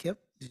 Kip,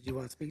 did you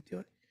want to speak to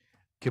it?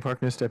 Kip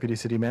Harkness, Deputy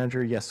City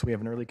Manager. Yes, we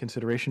have an early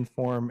consideration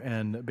form,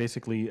 and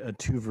basically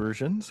two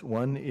versions.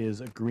 One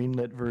is a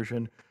greenlit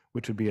version,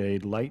 which would be a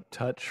light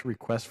touch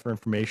request for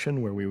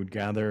information where we would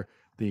gather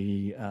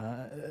the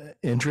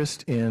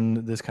interest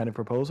in this kind of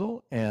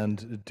proposal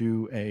and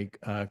do a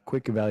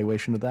quick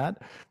evaluation of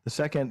that. The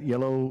second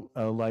yellow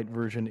light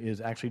version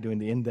is actually doing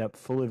the in-depth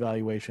full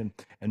evaluation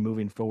and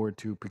moving forward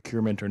to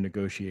procurement or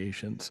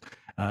negotiations.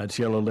 It's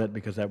yellow lit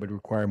because that would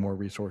require more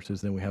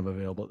resources than we have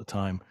available at the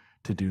time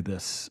to do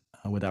this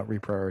without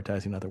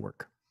reprioritizing other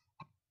work.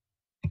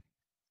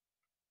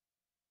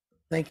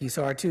 Thank you.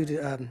 So our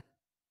two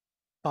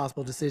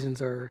possible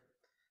decisions are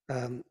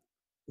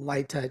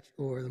light touch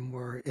or the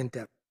more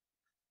in-depth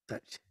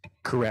touch.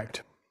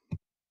 Correct.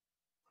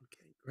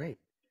 Okay, great.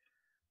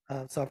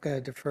 So I'm going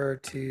to defer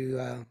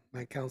to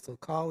my council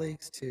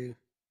colleagues to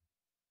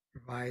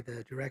provide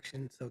the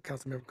direction. So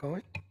Councilmember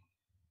Cohen.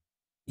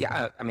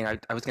 Yeah, I mean,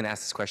 I was going to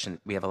ask this question.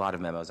 We have a lot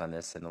of memos on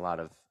this and a lot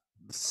of,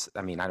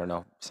 I mean, I don't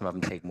know, some of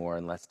them take more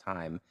and less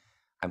time.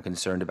 I'm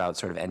concerned about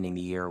sort of ending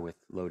the year with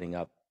loading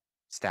up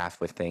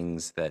staff with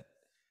things that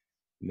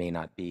may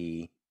not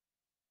be,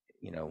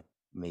 you know,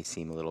 may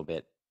seem a little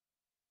bit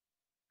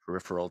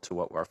peripheral to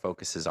what our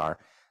focuses are.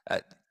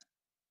 I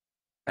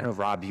don't know,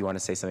 Rob, you want to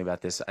say something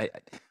about this?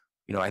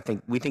 You know, I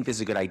think we think this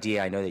is a good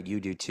idea. I know that you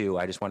do too.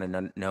 I just want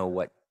to know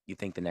what you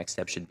think the next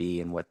step should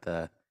be and what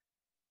the,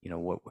 you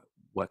know,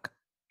 what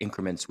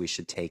increments we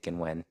should take and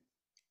when.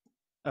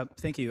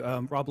 Thank you.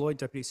 Rob Lloyd,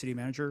 Deputy City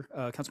Manager.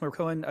 Councilmember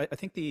Cohen, I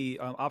think the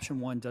option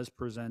one does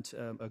present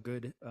a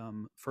good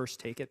first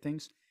take at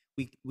things.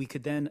 We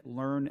could then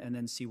learn and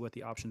then see what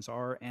the options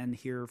are and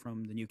hear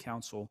from the new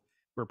council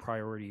where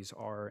priorities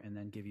are and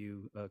then give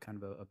you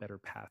kind of a better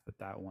path with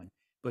that one.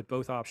 But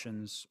both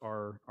options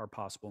are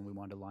possible, and we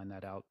wanted to line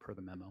that out per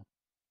the memo.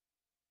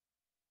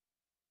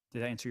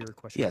 Did I answer your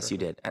question? Yes,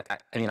 correctly? you did.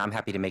 I mean, I'm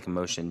happy to make a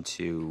motion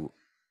to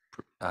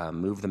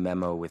move the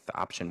memo with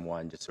option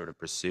one to sort of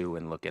pursue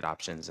and look at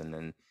options and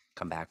then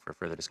come back for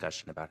further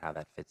discussion about how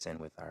that fits in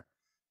with our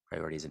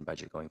priorities and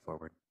budget going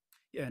forward.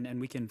 and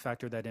we can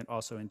factor that in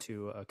also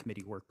into a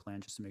committee work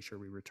plan just to make sure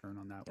we return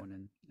on that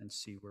one and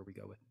see where we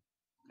go with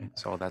it.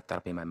 So that'll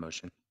be my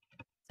motion.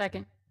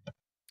 Second.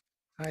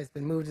 All right, it's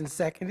been moved and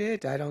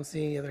seconded. I don't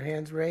see any other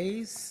hands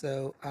raised.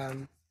 So,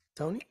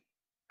 Tony?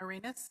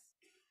 Arenas?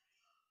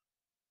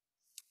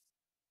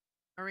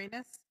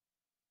 Arenas?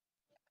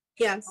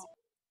 Yes.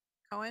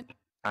 Cohen?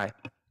 Aye.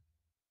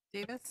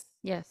 Davis?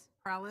 Yes.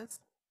 Perales?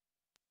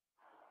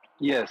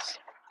 Yes.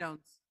 Jones?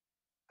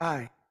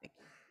 Aye. Thank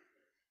you.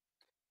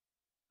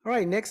 All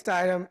right, next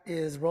item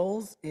is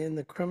roles in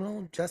the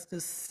criminal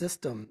justice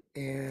system.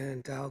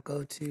 And I'll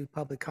go to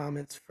public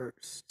comments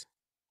first.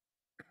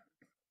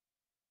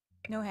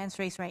 No hands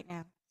raised right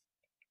now.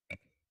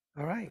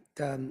 All right,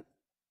 so I'm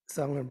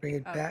going to bring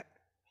it back.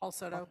 Paul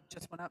Soto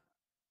just went up.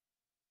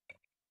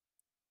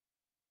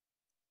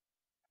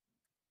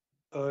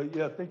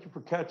 Yeah, thank you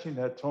for catching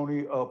that,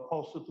 Tony.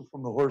 Paul Sittle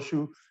from the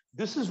Horseshoe.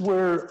 This is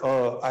where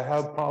I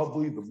have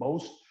probably the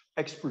most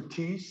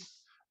expertise,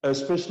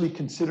 especially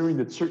considering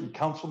that certain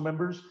council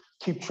members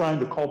keep trying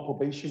to call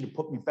probation to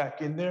put me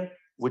back in there,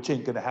 which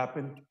ain't gonna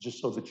happen,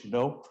 just so that you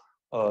know.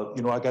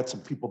 I got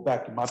some people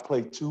back in my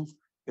play too,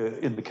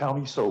 in the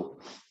county. So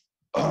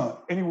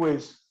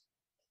anyways,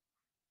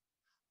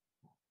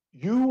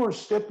 you are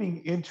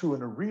stepping into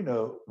an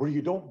arena where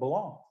you don't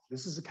belong.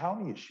 This is a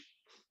county issue.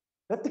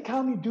 Let the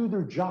county do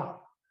their job.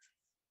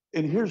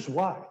 And here's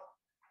why.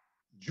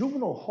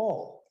 Juvenile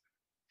Hall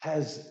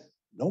has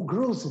no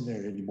girls in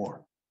there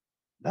anymore.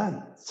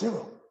 None,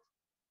 zero.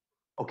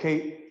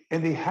 Okay,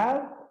 and they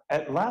have,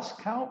 at last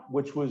count,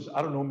 which was,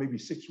 I don't know, maybe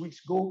 6 weeks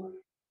ago,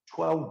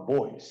 12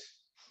 boys.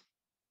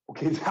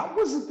 Okay, that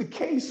wasn't the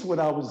case when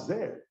I was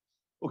there.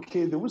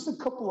 Okay, there was a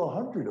couple of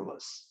hundred of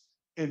us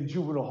in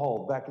Juvenile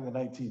Hall back in the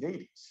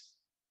 1980s.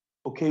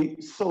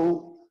 Okay,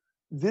 so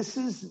this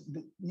is,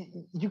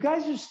 you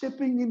guys are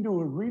stepping into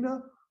an arena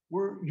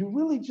where you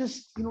really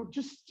just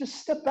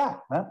step back,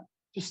 man.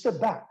 Just step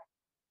back.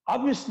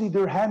 Obviously,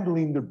 they're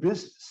handling their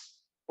business.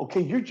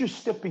 Okay, you're just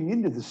stepping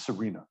into this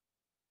arena.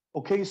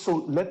 Okay, so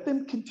let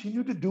them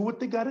continue to do what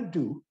they got to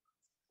do.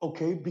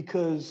 Okay,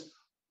 because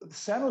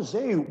San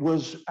Jose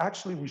was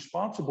actually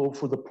responsible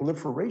for the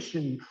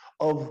proliferation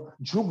of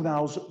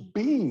juveniles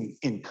being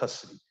in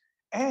custody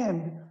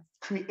and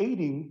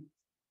creating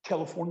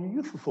California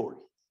Youth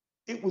Authority.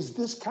 It was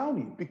this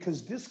county,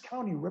 because this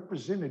county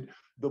represented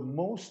the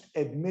most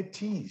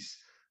admittees,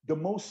 the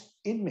most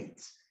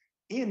inmates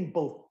in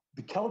both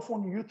the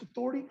California Youth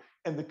Authority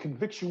and the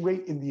conviction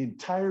rate in the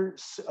entire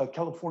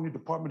California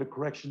Department of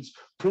Corrections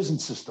prison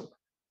system.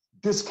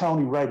 This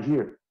county right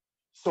here.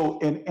 So,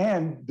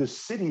 and the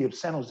city of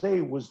San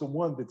Jose was the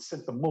one that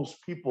sent the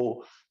most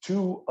people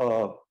to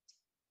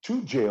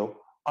jail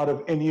out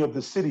of any of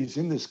the cities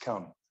in this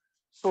county.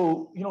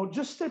 So,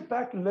 just step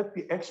back and let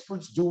the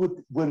experts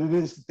do what it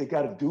is that they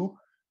got to do.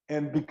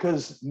 And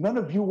because none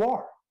of you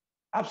are.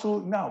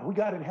 Absolutely not. We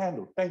got it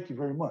handled. Thank you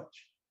very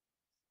much.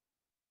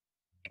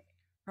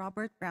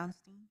 Robert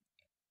Brownstein.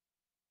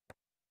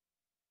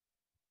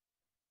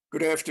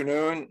 Good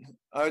afternoon.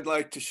 I'd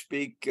like to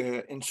speak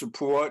in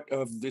support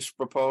of this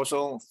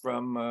proposal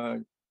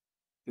from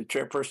the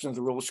chairperson of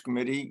the Rules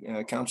Committee,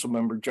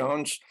 Councilmember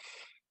Jones.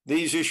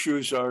 These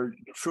issues are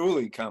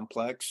truly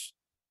complex.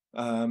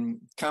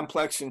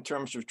 Complex in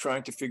terms of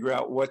trying to figure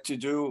out what to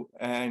do,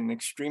 and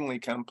extremely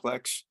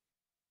complex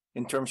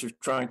in terms of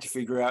trying to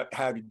figure out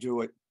how to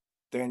do it.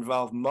 They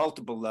involve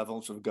multiple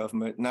levels of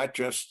government, not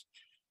just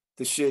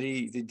the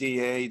city, the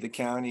DA, the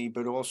county,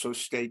 but also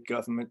state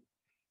government.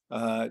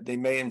 They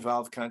may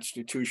involve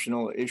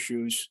constitutional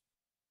issues.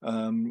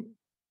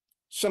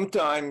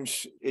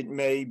 Sometimes it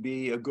may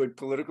be a good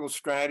political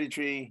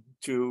strategy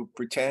to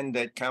pretend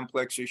that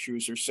complex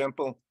issues are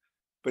simple,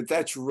 but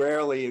that's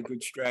rarely a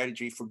good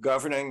strategy for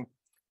governing.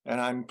 And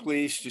I'm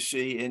pleased to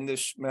see in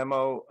this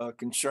memo a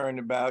concern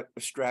about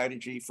a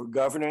strategy for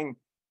governing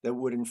that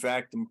would in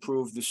fact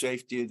improve the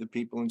safety of the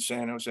people in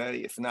San Jose,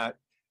 if not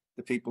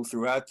the people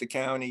throughout the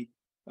county.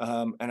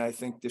 And I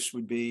think this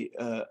would be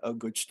a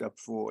good step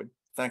forward.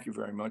 Thank you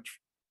very much.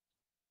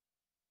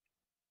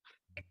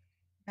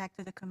 Back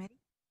to the committee.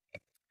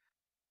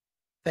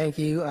 Thank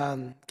you.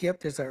 Kip,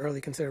 there's an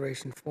early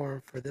consideration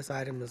form for this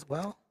item as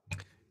well.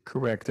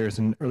 Correct. There's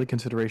an early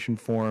consideration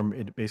form.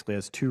 It basically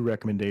has two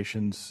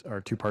recommendations, or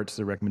two parts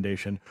to the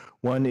recommendation.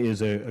 One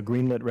is a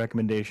greenlit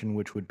recommendation,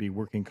 which would be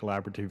working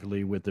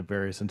collaboratively with the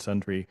various and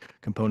sundry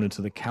components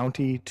of the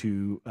county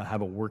to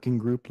have a working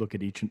group look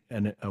at each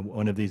and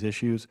one of these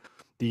issues.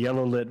 The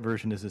yellow lit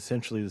version is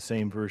essentially the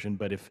same version,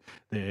 but if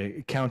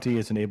the county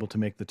isn't able to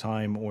make the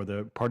time or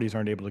the parties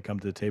aren't able to come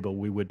to the table,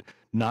 we would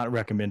not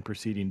recommend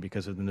proceeding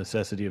because of the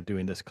necessity of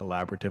doing this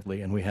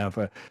collaboratively. And we have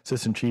a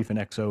Assistant Chief and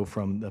XO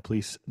from the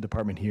police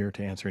department here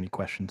to answer any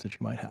questions that you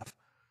might have.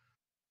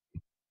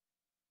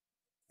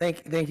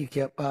 Thank you,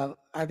 Kip.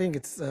 I think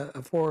it's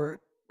a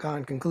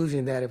foregone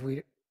conclusion that if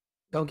we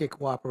don't get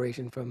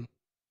cooperation from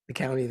the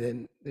county,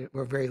 then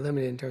we're very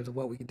limited in terms of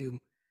what we can do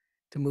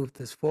to move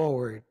this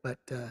forward. But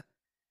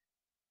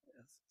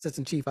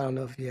Assistant Chief, I don't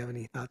know if you have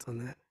any thoughts on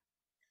that.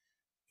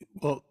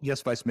 Well,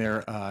 yes, Vice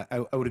Mayor,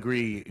 I would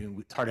agree.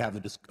 It's hard to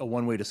have a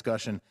one-way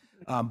discussion,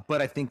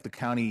 but I think the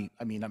county.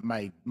 I mean,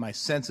 my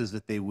sense is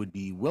that they would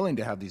be willing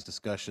to have these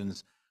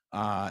discussions,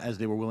 as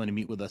they were willing to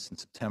meet with us in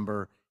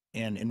September.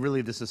 And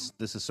really, this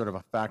is sort of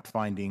a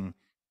fact-finding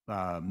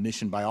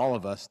mission by all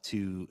of us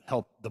to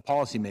help the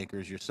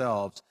policymakers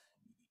yourselves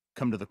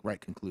come to the right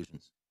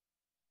conclusions.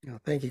 No,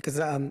 thank you. Because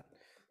the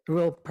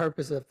real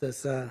purpose of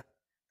this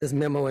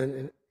memo,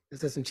 and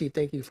Assistant Chief,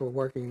 thank you for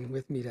working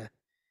with me to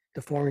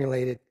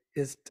formulate it,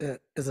 is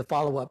a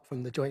follow up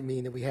from the joint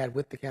meeting that we had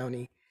with the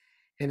county.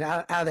 And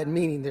out of that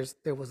meeting,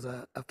 there was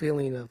a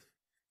feeling of,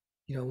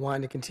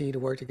 wanting to continue to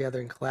work together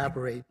and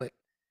collaborate. But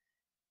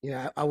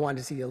I wanted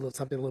to see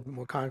something a little bit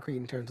more concrete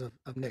in terms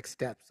of next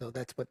steps. So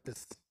that's what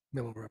this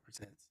memo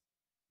represents.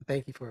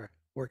 Thank you for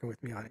working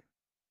with me on it.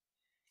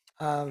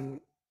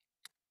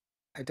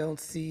 I don't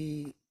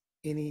see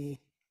any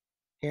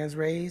hands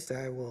raised.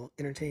 I will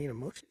entertain a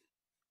motion.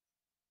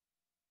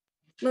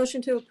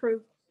 Motion to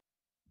approve.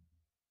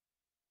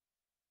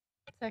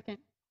 Second.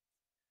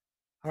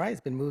 All right,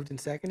 it's been moved and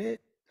seconded.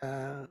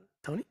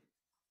 Tony?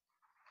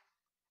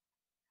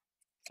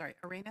 Sorry,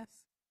 Arenas,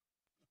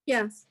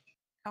 Yes.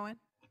 Cohen,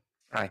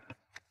 Aye.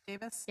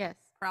 Davis? Yes.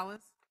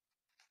 Peralez?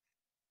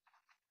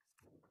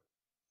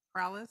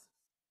 Peralez?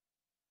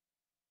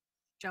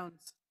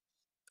 Jones?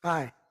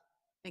 Aye.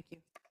 Thank you.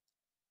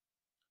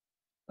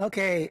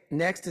 Okay,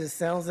 next is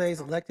San Jose's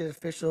elected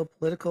official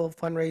political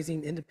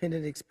fundraising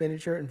independent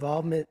expenditure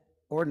involvement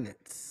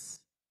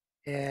ordinance.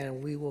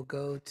 And we will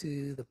go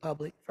to the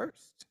public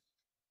first.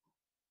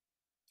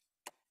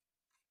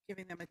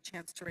 Giving them a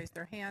chance to raise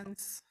their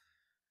hands.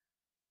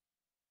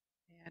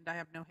 And I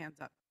have no hands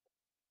up.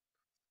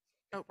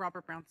 Oh,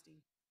 Robert Brownstein.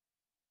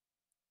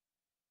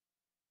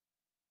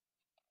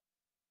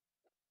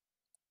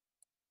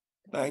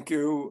 Thank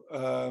you.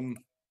 And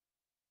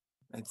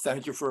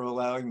thank you for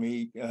allowing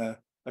me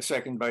a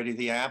second bite of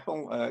the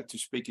apple to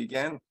speak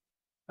again.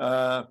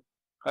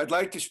 I'd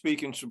like to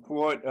speak in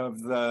support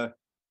of the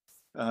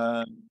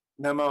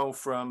memo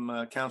from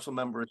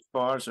Councilmember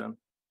Esparza.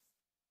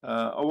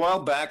 A while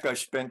back, I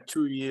spent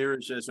 2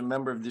 years as a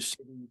member of the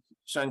City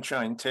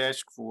Sunshine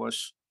Task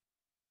Force.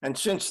 And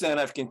since then,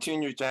 I've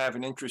continued to have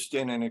an interest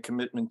in and a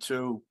commitment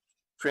to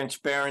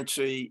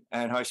transparency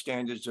and high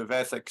standards of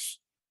ethics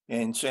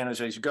in San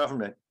Jose's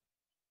government.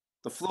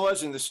 The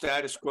flaws in the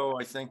status quo,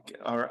 I think,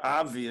 are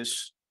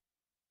obvious.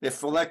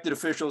 If elected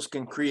officials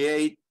can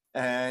create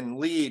and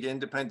lead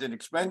independent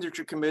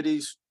expenditure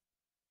committees,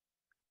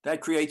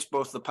 that creates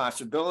both the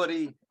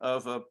possibility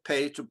of a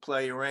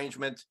pay-to-play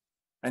arrangement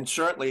and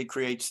certainly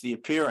creates the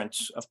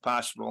appearance of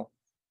possible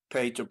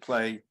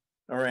pay-to-play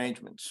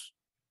arrangements.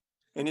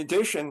 In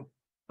addition,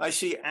 I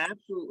see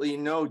absolutely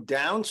no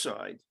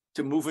downside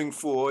to moving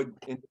forward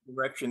in the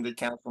direction that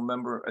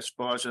Councilmember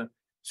Esparza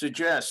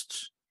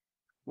suggests.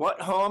 What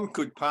harm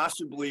could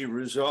possibly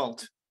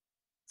result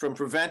from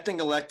preventing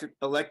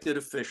elected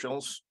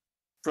officials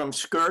from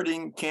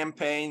skirting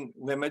campaign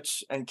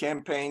limits and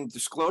campaign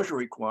disclosure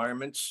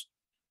requirements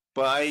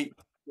by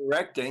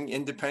directing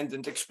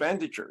independent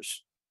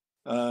expenditures?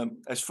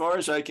 As far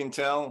as I can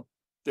tell,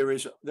 there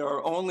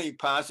are only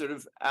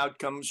positive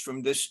outcomes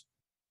from this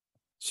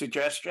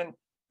suggestion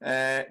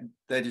that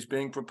is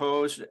being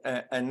proposed,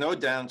 and no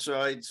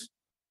downsides.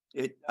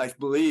 It, I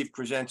believe,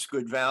 presents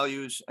good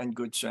values and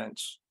good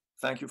sense.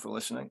 Thank you for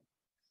listening.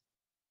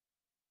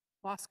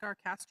 Oscar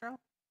Castro?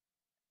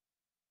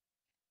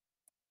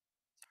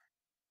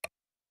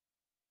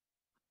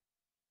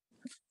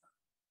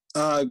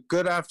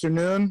 Good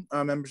afternoon,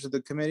 members of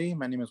the committee.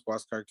 My name is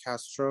Huáscar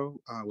Castro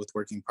with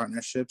Working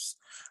Partnerships.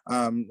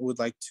 Would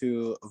like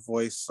to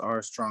voice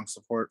our strong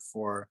support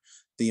for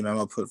the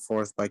memo put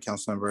forth by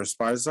Councilmember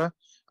Esparza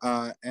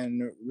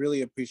and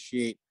really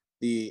appreciate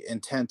the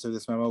intent of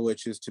this memo,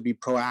 which is to be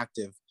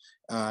proactive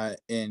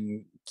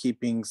in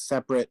keeping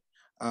separate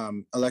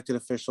elected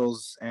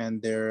officials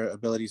and their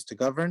abilities to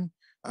govern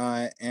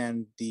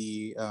and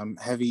the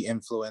heavy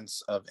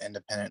influence of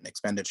independent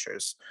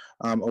expenditures.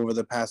 Over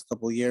the past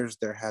couple of years,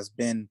 there has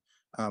been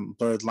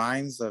blurred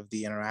lines of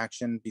the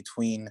interaction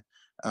between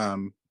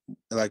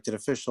elected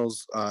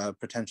officials,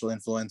 potential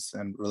influence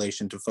in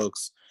relation to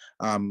folks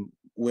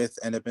with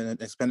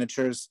independent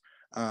expenditures,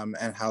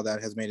 and how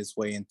that has made its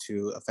way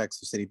into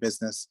effects of city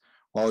business.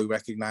 While we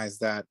recognize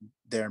that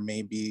there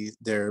may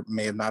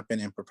have not been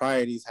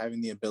improprieties,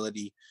 having the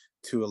ability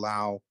to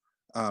allow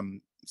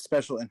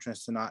special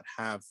interests to not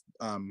have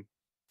an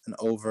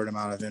overt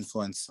amount of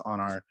influence on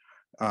our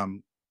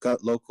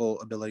local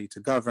ability to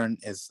govern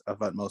is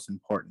of utmost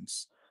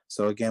importance.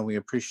 So again, we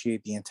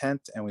appreciate the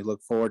intent and we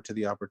look forward to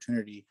the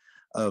opportunity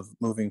of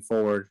moving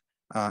forward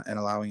and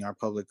allowing our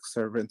public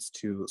servants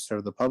to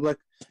serve the public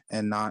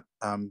and not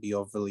be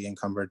overly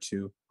encumbered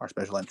to our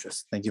special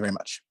interests. Thank you very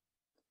much.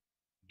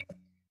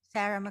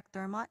 Sarah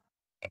McDermott.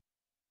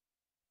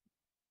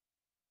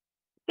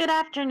 Good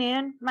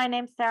afternoon. My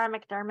name's Sarah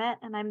McDermott,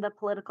 and I'm the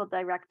political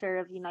director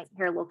of Unite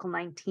Here Local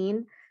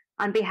 19.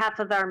 On behalf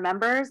of our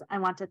members, I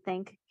want to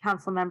thank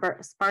Councilmember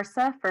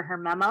Esparza for her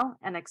memo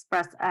and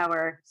express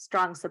our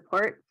strong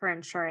support for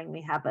ensuring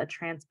we have a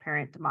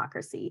transparent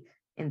democracy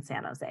in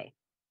San Jose.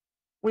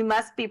 We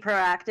must be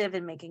proactive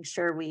in making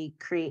sure we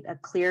create a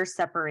clear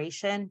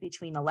separation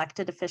between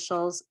elected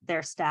officials,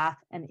 their staff,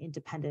 and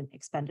independent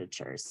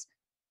expenditures.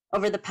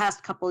 Over the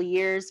past couple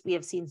years, we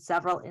have seen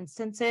several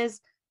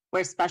instances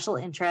where special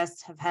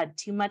interests have had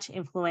too much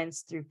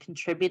influence through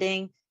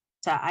contributing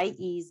to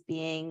IEs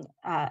being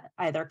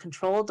either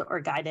controlled or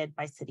guided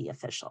by city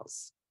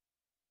officials.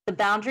 The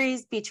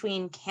boundaries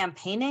between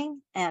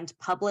campaigning and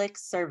public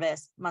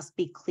service must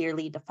be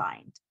clearly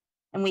defined.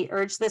 And we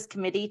urge this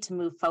committee to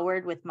move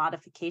forward with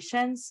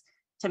modifications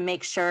to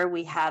make sure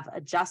we have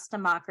a just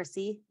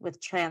democracy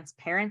with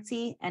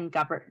transparency and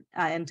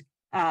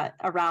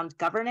around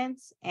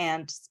governance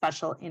and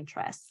special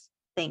interests.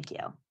 Thank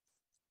you.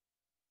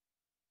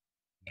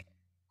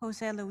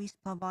 Jose Luis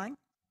Pabon.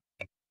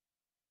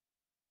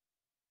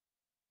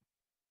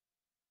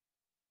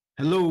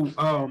 Hello,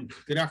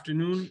 good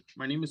afternoon.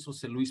 My name is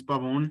Jose Luis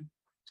Pavon,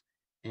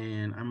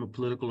 and I'm a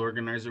political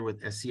organizer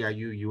with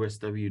SCIU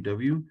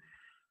USWW.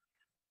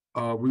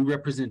 We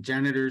represent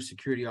janitors,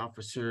 security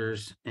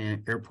officers,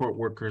 and airport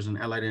workers and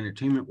allied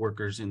entertainment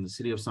workers in the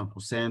city of San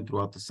Jose and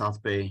throughout the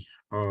South Bay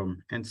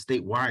and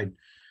statewide.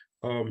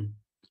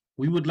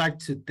 We would like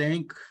to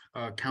thank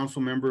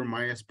Council Member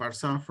Maya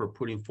Esparza for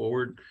putting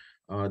forward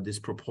this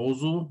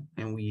proposal,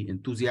 and we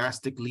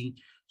enthusiastically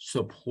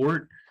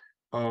support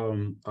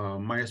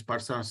Maya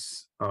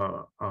Esparza's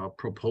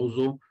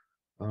proposal.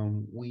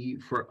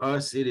 For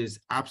us, it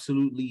is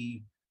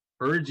absolutely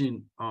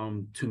urgent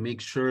to make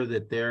sure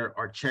that there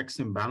are checks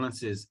and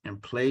balances in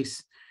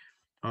place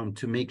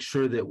to make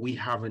sure that we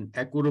have an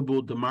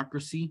equitable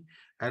democracy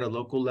at a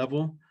local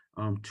level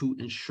to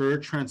ensure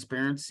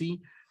transparency.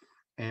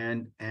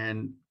 And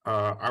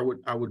I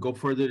would go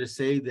further to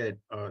say that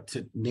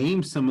to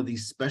name some of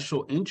these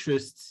special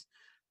interests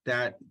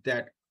that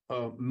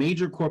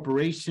major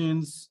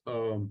corporations,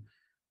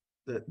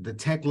 the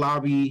tech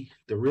lobby,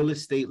 the real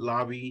estate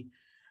lobby,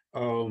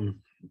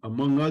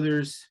 among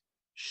others,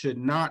 should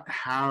not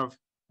have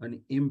an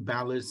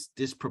imbalanced,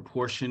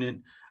 disproportionate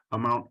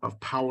amount of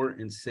power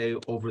and say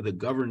over the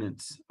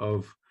governance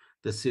of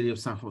the city of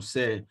San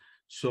Jose.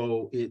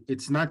 So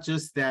it's not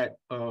just that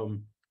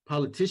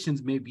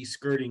politicians may be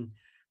skirting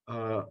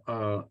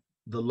the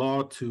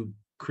law to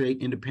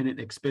create independent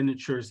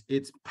expenditures.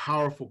 It's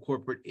powerful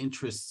corporate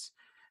interests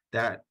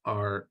that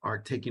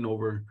are taking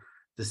over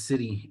the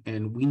city,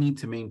 and we need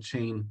to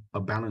maintain a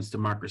balanced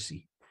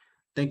democracy.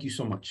 Thank you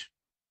so much.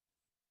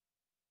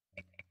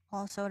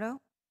 Paul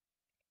Soto.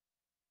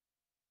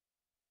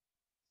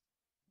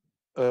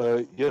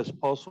 Yes,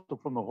 Paul Soto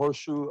from the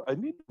Horseshoe. I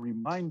need to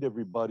remind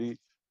everybody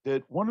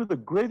that one of the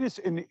greatest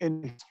in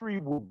history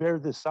will bear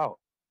this out.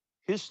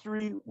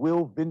 History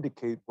will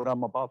vindicate what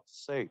I'm about to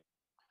say.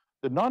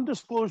 The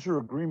non-disclosure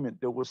agreement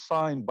that was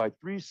signed by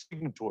 3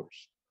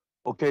 signatories,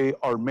 okay,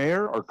 our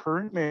mayor, our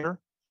current mayor,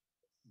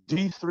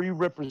 D3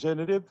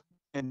 representative,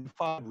 and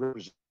 5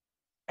 representatives,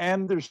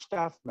 and their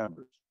staff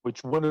members,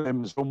 which one of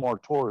them is Omar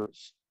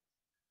Torres,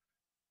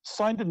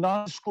 signed a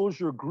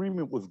non-disclosure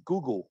agreement with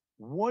Google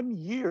 1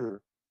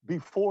 year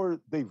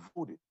before they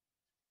voted.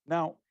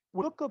 Now,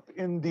 look up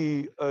in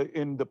the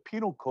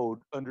penal code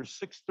under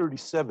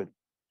 637.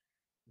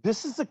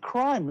 This is a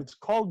crime. It's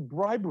called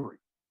bribery.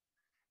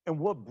 And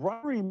what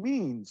bribery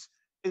means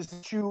is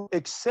that you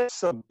accept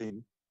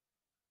something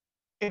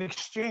in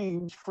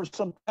exchange for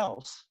something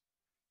else,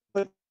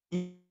 but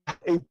a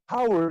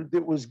power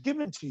that was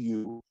given to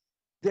you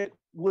that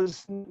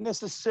was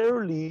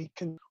necessarily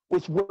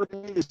with what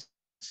it is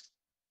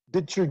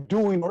that you're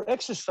doing or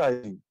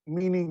exercising,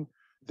 meaning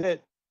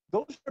that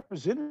those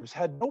representatives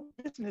had no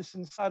business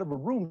inside of a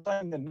room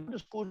signing a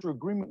non-disclosure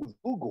agreement with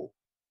Google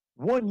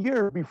 1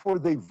 year before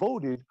they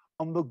voted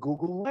on the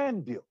Google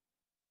land deal.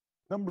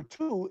 Number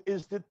 2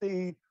 is that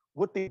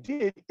what they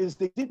did is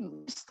they didn't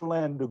lease the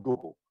land to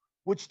Google,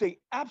 which they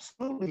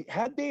absolutely,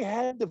 had they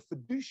had the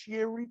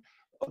fiduciary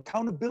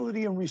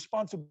accountability and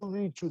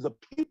responsibility to the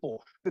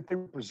people that they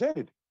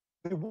represented,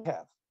 they would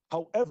have.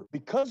 However,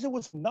 because it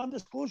was a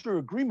non-disclosure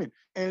agreement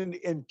and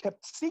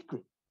kept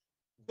secret,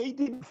 they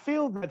didn't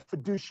feel that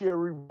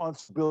fiduciary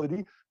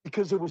responsibility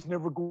because it was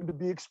never going to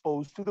be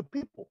exposed to the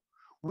people,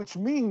 which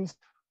means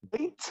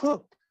they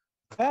took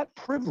that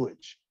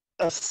privilege,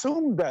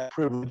 assumed that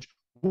privilege,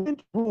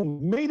 went through,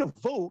 made a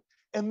vote,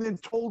 and then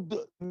telling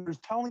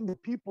the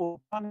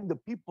people,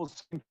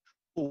 saying,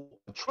 oh,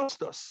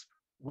 trust us,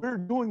 we're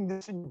doing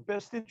this in your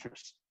best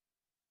interest.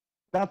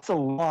 That's a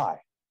lie.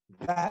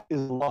 That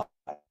is a lie.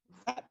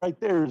 That right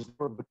there is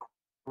for the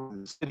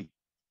city.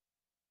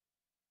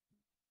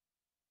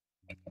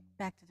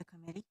 Back to the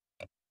committee.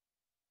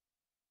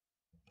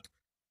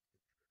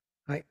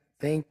 All right,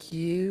 thank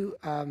you.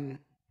 I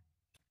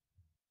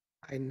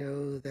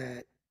know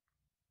that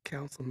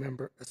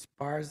Councilmember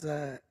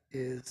Esparza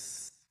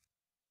is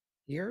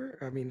here,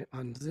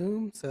 on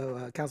Zoom. So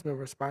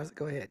Councilmember Esparza,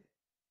 go ahead.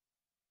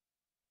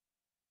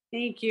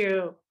 Thank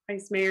you,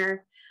 Vice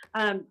Mayor.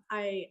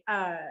 I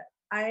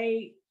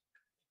I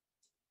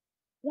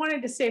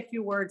wanted to say a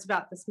few words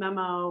about this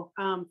memo.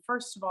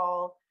 First of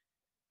all,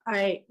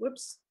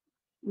 whoops,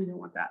 we don't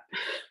want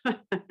that.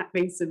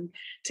 Having some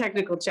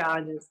technical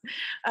challenges.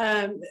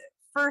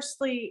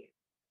 Firstly,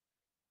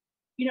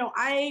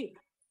 I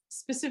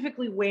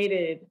specifically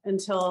waited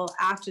until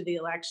after the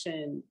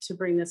election to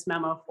bring this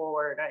memo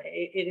forward.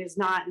 It is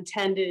not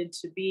intended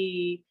to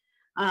be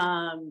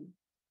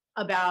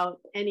about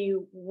any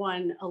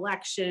one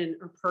election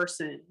or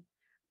person.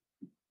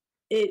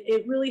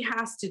 It really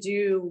has to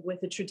do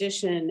with a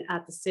tradition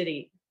at the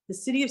city. The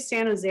city of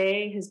San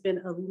Jose has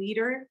been a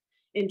leader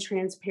in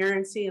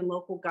transparency in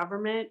local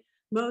government,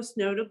 most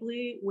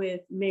notably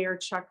with Mayor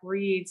Chuck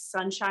Reed's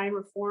sunshine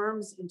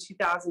reforms in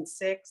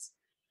 2006.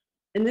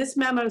 And this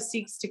memo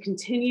seeks to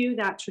continue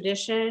that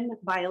tradition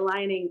by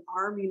aligning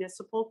our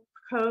municipal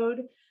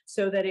code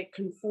so that it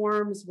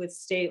conforms with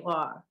state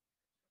law.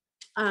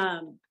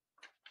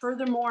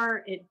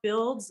 Furthermore, it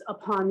builds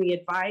upon the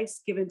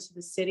advice given to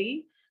the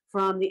city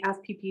from the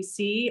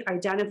FPPC,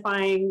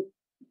 identifying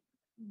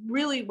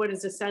really what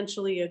is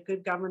essentially a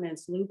good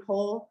governance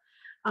loophole,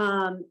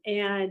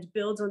 and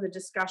builds on the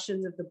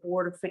discussions of the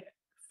Board of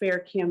Fair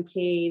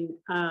Campaign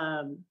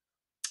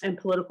and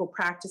political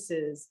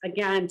practices,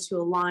 again, to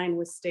align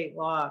with state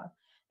law.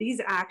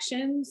 These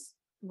actions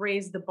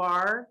raise the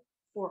bar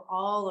for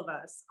all of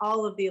us,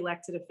 all of the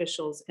elected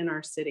officials in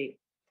our city.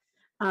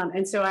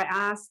 And so I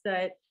ask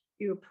that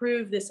you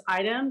approve this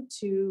item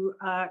to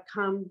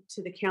come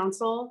to the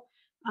council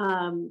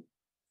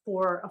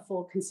for a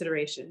full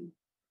consideration.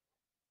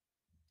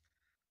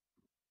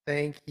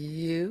 Thank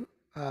you.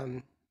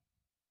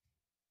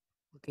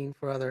 Looking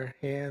for other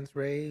hands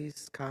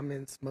raised,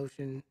 comments,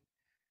 motion.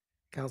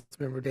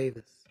 Councilmember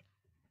Davis.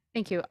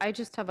 Thank you. I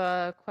just have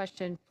a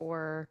question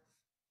for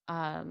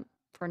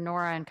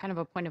Nora and kind of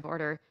a point of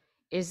order.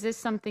 Is this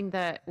something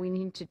that we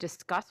need to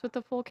discuss with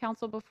the full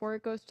council before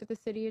it goes to the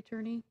city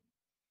attorney?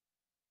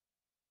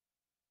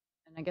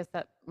 And I guess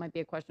that might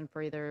be a question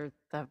for either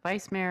the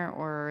vice mayor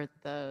or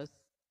the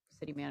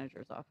city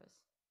manager's office.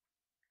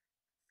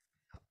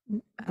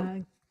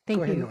 Thank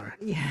Go ahead, you. Nora.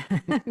 Yeah,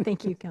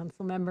 thank you,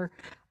 council member.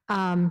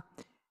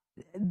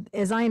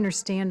 As I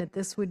understand it,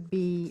 this would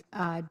be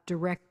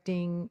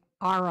directing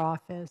our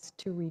office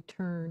to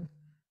return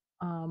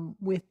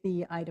with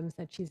the items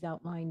that she's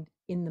outlined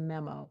in the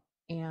memo.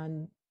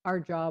 And our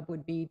job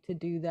would be to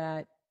do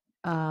that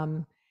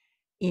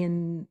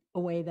in a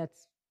way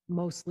that's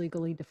most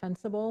legally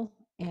defensible.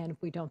 And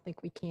if we don't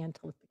think we can, to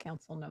let the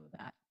council know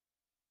that.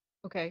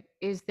 Okay.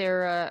 Is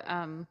there a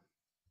kind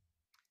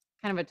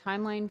of a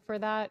timeline for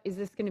that? Is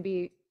this going to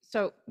be,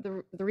 so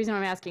the reason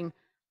I'm asking,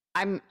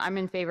 I'm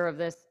in favor of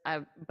this,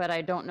 but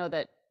I don't know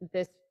that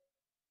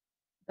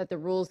the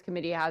rules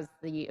committee has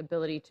the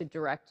ability to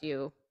direct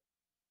you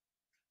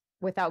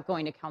without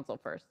going to council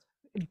first.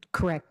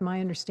 Correct. My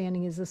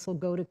understanding is this will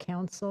go to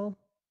council,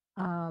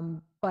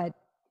 but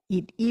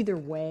either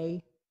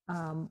way,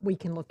 we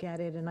can look at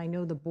it. And I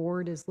know the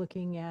board is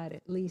looking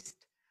at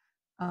least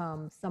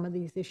some of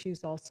these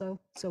issues also.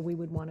 So we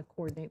would want to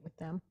coordinate with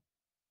them.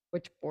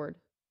 Which board?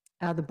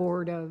 The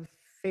Board of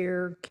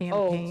Fair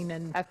Campaign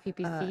and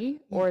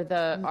FPPC or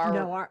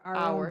our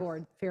own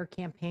board, Fair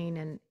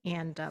Campaign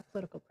and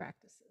political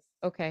practices.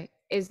 Okay.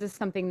 Is this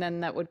something then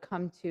that would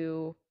come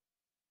to,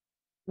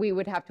 we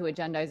would have to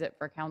agendize it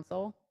for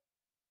council?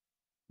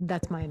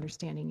 That's my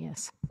understanding,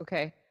 yes.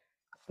 Okay.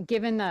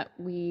 Given that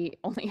we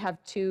only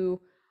have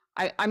two,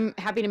 I'm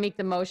happy to make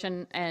the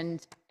motion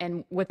and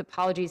with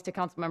apologies to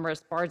Councilmember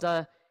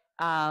Esparza,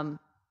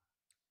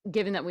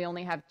 given that we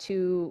only have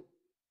two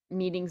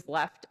meetings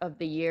left of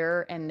the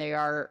year and they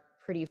are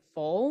pretty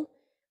full,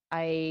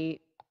 I'm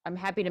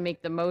happy to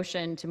make the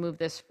motion to move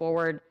this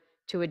forward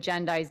to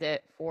agendize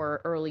it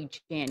for early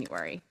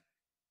January.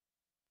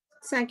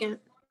 Second.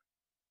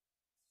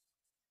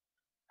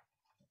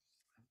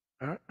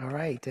 All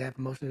right, to have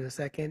a motion in a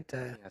second.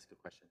 Let me ask a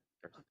question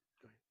first.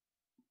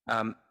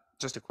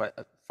 Just a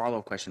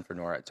follow-up question for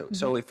Nora.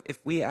 So if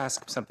we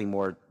ask something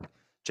more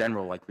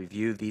general, like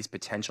review these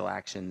potential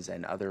actions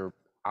and other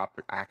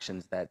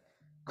actions that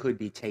could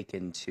be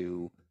taken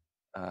to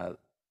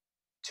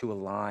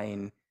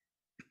align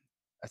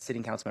a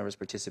sitting council member's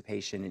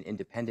participation in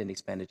independent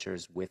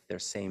expenditures with their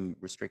same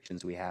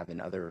restrictions we have in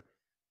other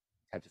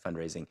types of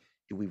fundraising,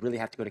 do we really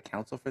have to go to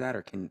council for that,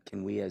 or can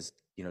we, as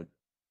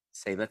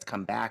say, let's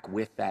come back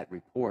with that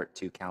report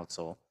to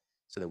council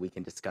so that we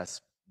can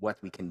discuss what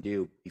we can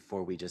do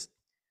before we just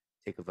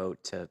take a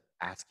vote to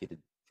ask you to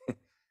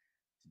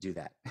do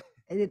that?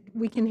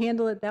 We can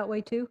handle it that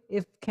way too.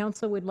 If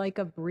council would like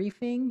a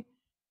briefing,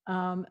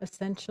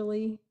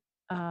 essentially,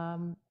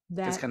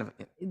 That's kind of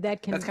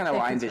how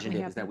I envisioned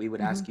it, is that we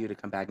would ask you to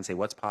come back and say,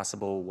 what's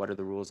possible, what are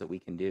the rules that we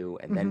can do,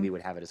 and then we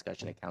would have a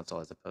discussion at council,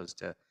 as opposed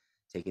to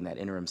taking that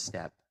interim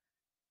step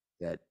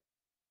that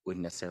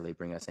wouldn't necessarily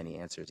bring us any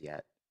answers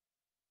yet.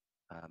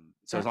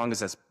 So as long as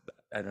that's,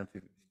 I don't know if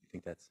you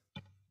think that's.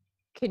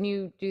 Can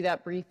you do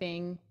that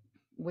briefing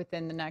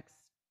within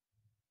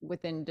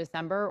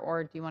December,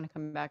 or do you want to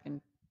come back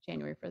and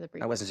January for the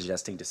brief. I wasn't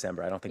suggesting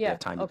December. I don't think we Yeah, have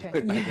time to do okay.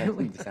 it by the end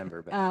Yeah. of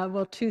December. But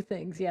Well, two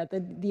things. Yeah, the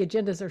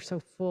agendas are so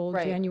full.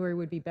 Right. January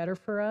would be better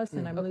for us,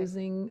 and I'm Okay.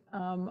 losing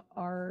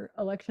our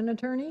election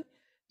attorney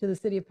to the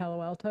city of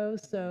Palo Alto.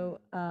 So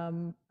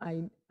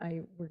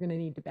we're going to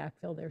need to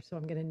backfill there. So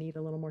I'm going to need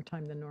a little more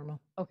time than normal.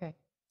 Okay.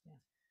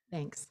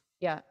 Thanks.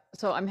 Yeah,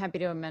 so I'm happy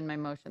to amend my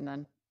motion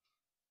then,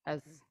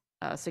 as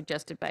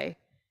suggested by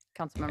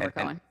Councilmember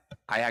Cohen.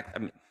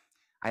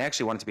 I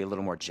actually want it to be a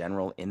little more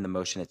general in the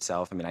motion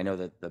itself. I mean, I know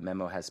that the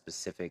memo has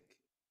specific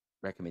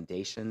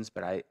recommendations,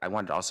 but I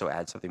wanted to also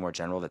add something more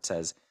general that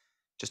says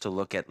just to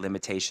look at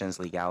limitations,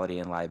 legality,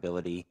 and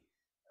liability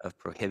of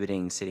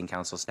prohibiting sitting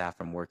council staff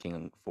from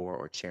working for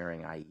or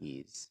chairing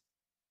IEs.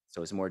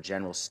 So it's a more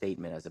general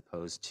statement as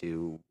opposed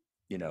to,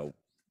 the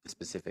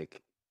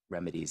specific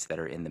remedies that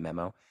are in the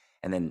memo.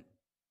 And then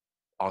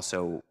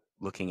also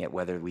looking at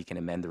whether we can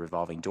amend the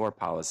revolving door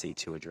policy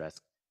to address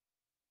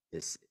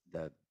this,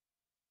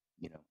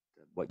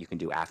 what you can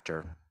do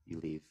after you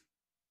leave.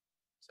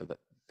 So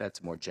that's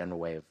a more general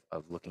way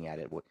of looking at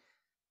it,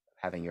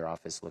 having your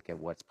office look at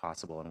what's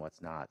possible and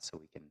what's not, so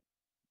we can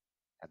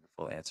have the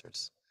full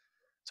answers.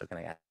 So can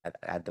I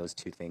add those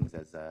two things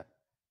as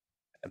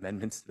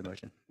amendments to the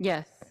motion?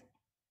 Yes.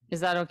 Is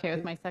that okay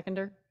with my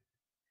seconder?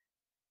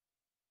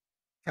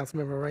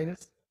 Councilmember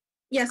Arenas?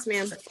 Yes,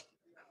 ma'am.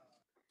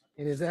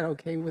 And is that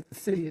okay with the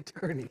city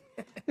attorney?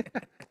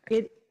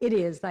 It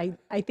is.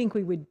 I think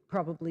we would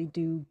probably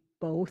do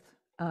both,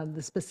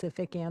 the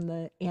specific and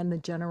the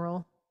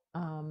general,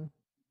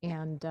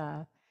 and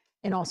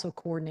also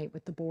coordinate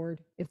with the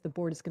board. If the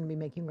board is going to be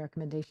making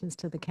recommendations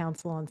to the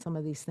council on some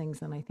of these things,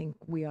 then I think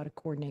we ought to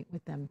coordinate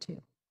with them too.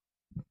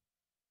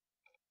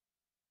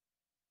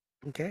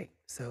 Okay,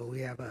 so we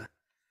have a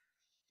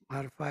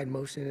modified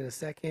motion in a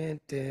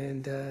second,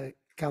 and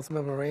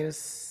Councilmember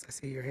Arenas, I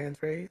see your hands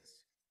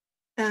raised.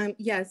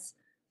 Yes,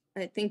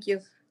 thank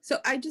you. So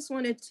I just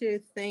wanted to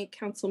thank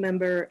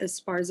Councilmember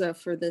Esparza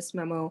for this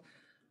memo.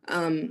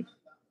 I'm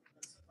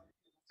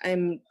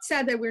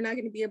sad that we're not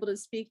going to be able to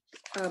speak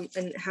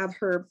and have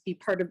her be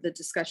part of the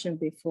discussion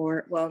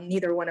before. Well,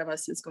 neither one of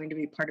us is going to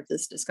be part of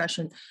this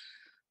discussion.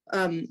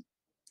 And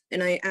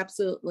I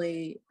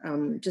absolutely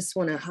just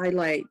want to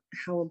highlight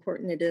how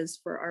important it is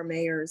for our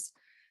mayors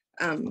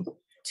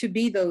to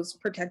be those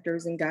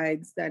protectors and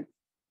guides that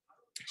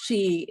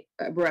she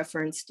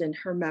referenced in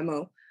her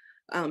memo.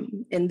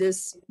 In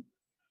this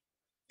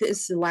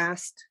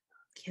last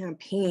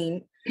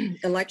campaign,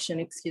 election,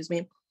 excuse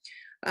me,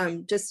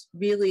 just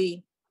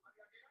really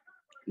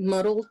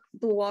muddled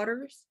the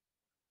waters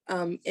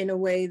in a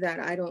way that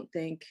I don't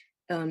think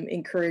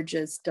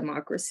encourages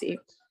democracy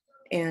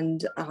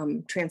and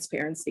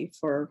transparency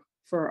for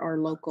our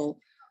local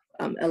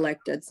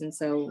electeds. And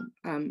so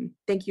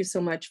thank you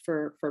so much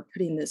for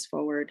putting this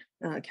forward,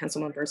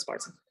 Councilmember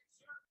Esparza.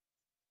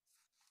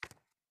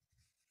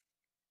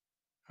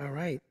 All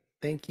right,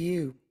 thank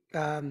you.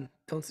 Don't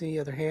see any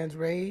other hands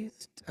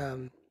raised.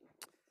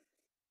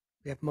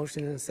 We have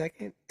motion in a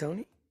second.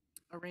 Tony?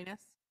 Arenas?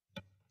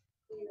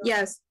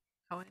 Yes.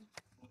 Cohen?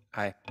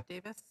 Aye.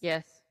 Davis?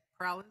 Yes.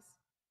 Peralez?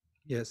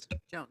 Yes.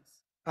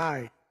 Jones?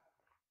 Aye.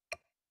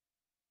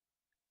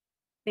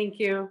 Thank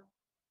you.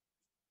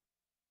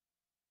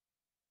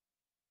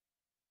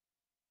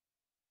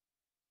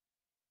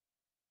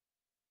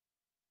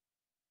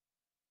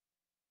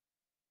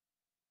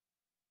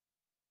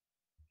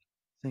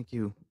 Thank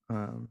you,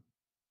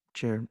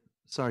 Chair.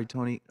 Sorry,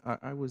 Tony,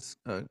 I was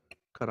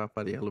cut off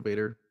by the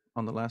elevator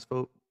on the last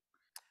vote.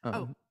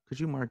 Could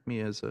you mark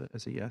me as a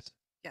yes?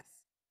 Yes.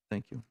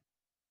 Thank you.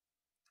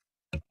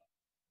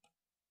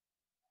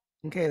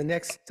 Okay, the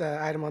next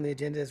item on the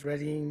agenda is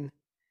readying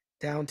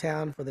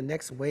downtown for the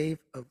next wave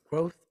of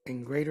growth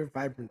and greater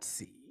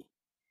vibrancy.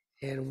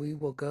 And we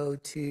will go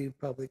to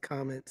public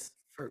comments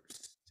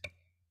first.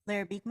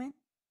 Blair Beekman.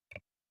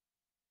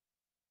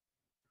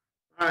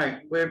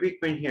 Hi, Blair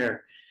Beekman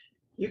here.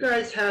 You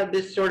guys had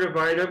this sort of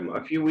item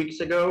a few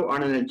weeks ago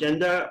on an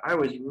agenda. I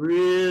was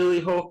really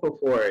hopeful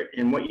for it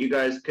and what you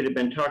guys could have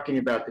been talking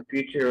about, the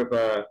future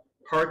of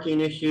parking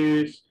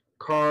issues,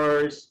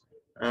 cars.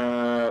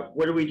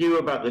 What do we do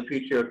about the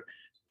future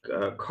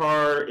of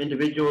car,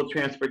 individual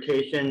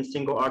transportation,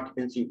 single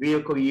occupancy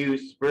vehicle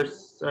use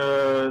versus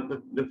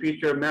the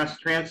future of mass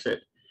transit?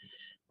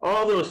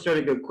 All those sort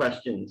of good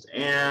questions.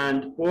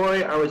 And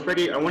boy, I was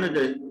ready. I wanted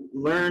to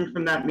learn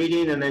from that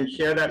meeting and then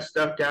share that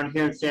stuff down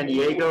here in San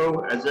Diego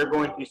as they're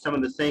going through some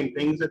of the same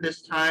things at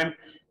this time,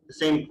 the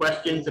same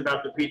questions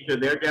about the future of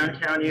their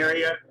downtown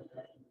area.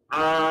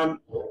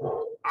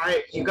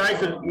 You guys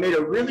have made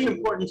a really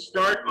important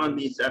start on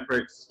these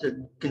efforts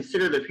to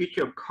consider the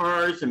future of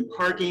cars and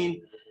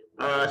parking.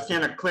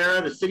 Santa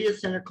Clara, the city of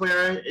Santa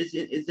Clara is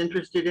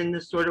interested in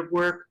this sort of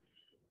work.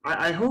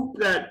 I hope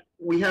that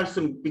we have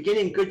some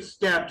beginning good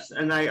steps,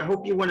 and I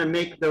hope you want to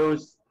make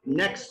those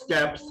next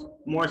steps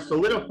more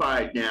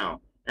solidified now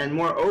and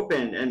more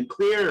open and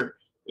clear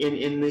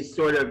in this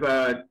sort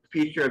of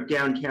future of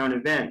downtown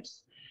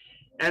events.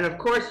 And of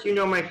course, you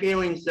know my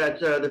feelings that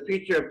the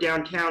future of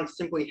downtown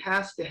simply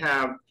has to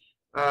have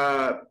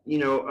a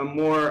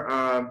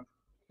more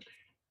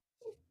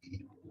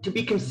to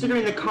be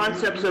considering the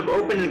concepts of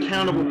open and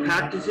accountable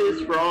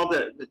practices for all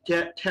the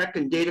tech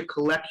and data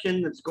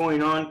collection that's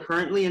going on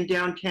currently in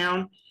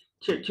downtown,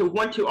 to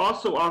want to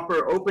also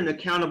offer open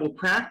accountable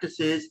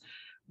practices.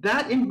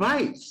 That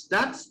invites,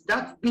 that's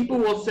people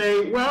will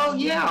say, well,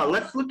 yeah,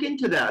 let's look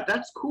into that.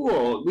 That's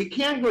cool. We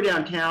can go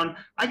downtown.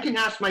 I can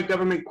ask my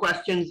government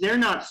questions. They're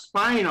not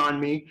spying on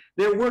me.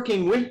 They're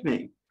working with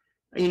me.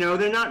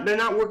 They're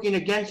not working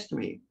against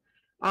me.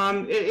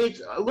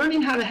 It's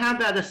learning how to have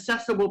that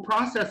accessible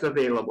process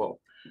available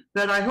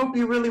that I hope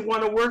you really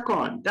want to work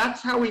on.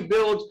 That's how we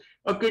build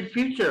a good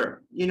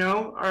future,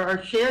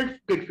 our shared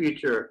good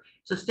future,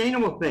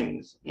 sustainable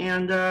things.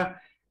 And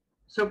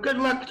so good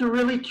luck to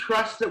really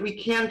trust that we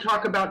can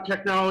talk about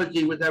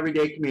technology with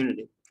everyday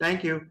community.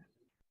 Thank you.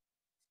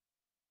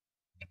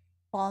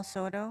 Paul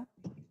Soto.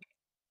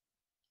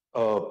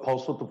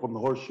 Paul Soto from the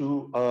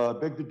Horseshoe.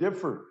 Beg to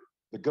differ.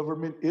 The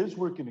government is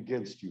working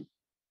against you.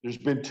 There's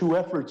been 2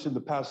 efforts in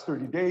the past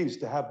 30 days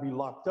to have me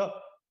locked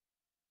up.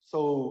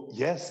 So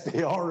yes,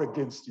 they are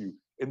against you,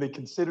 and they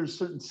consider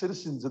certain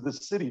citizens of the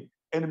city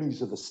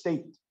enemies of the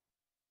state.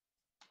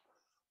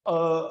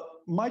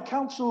 My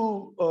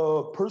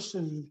council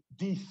person,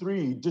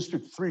 D3,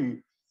 District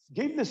 3,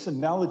 gave this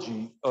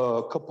analogy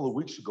a couple of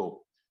weeks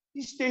ago.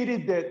 He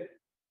stated that,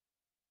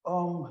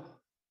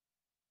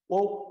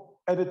 well,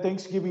 at a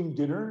Thanksgiving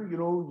dinner,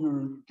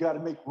 you got to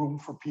make room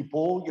for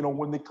people,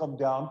 when they come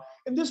down.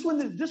 And this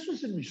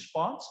was in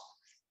response.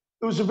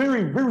 It was a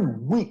very, very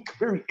weak,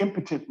 very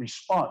impotent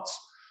response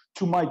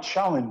to my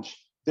challenge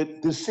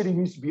that this city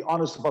needs to be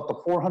honest about the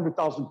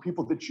 400,000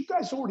 people that you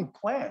guys already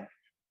planned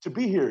to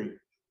be here.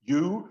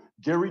 You,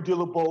 Gary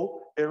Dillabo,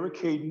 Eric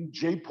Hayden,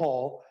 Jay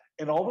Paul,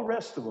 and all the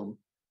rest of them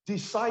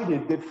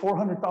decided that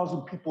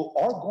 400,000 people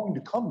are going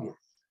to come here.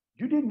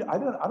 You didn't, I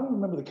don't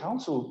remember the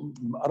council.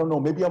 I don't know,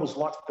 maybe I was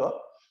locked up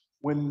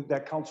when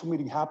that council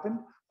meeting happened,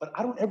 but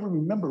I don't ever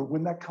remember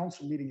when that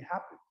council meeting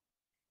happened.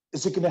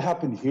 Is it gonna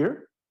happen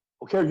here?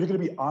 Okay, are you gonna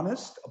be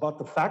honest about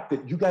the fact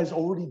that you guys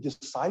already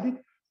decided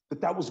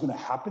that that was gonna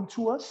happen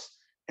to us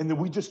and then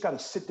we just gotta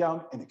sit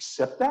down and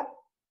accept that?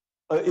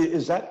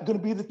 Is that gonna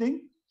be the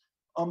thing?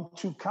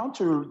 To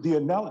counter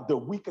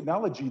the weak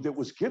analogy that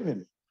was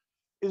given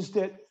is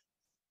that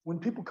when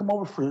people come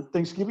over for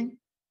Thanksgiving,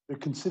 they're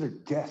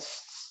considered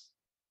guests.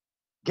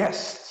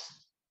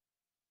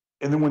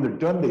 And then when they're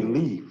done, they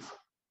leave.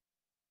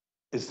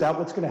 Is that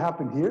what's gonna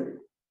happen here?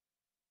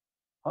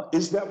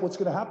 Is that what's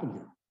gonna happen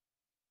here?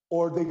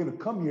 Or are they gonna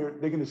come here,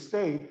 they're gonna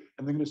stay,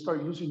 and they're gonna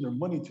start using their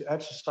money to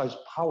exercise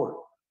power.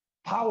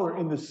 Power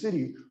in the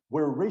city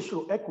where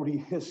racial equity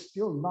has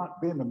still not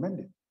been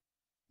amended.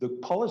 The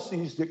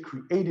policies that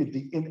created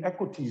the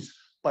inequities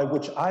by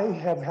which I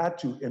have had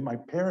to, and my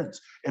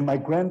parents and my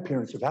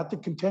grandparents have had to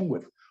contend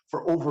with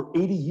for over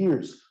 80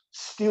 years,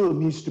 still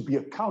needs to be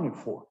accounted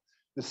for.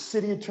 The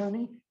city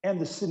attorney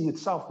and the city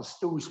itself is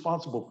still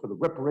responsible for the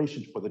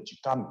reparations for the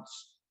Chicanos.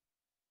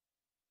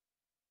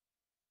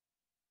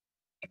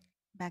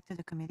 Back to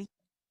the committee.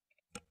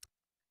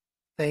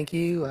 Thank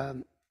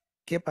you.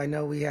 Kip, I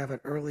know we have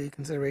an early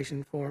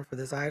consideration form for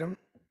this item.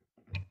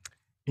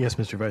 Yes,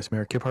 Mr. Vice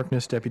Mayor. Kip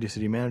Harkness, Deputy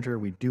City Manager.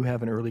 We do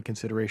have an early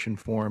consideration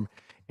form,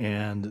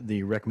 and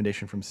the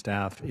recommendation from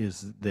staff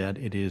is that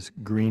it is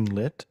green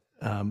lit.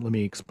 Let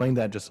me explain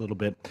that just a little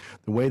bit.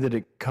 The way that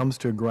it comes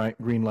to a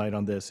green light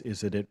on this is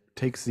that it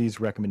takes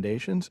these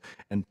recommendations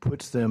and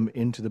puts them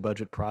into the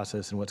budget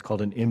process in what's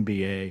called an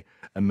MBA,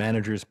 a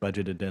manager's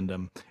budget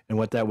addendum. And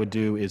what that would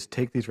do is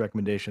take these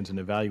recommendations and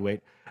evaluate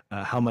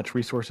how much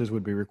resources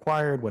would be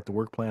required, what the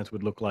work plans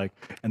would look like,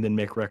 and then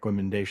make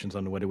recommendations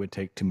on what it would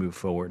take to move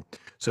forward.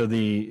 So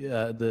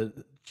the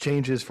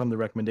changes from the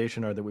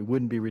recommendation are that we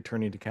wouldn't be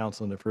returning to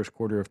council in the first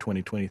quarter of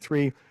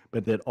 2023,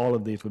 but that all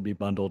of these would be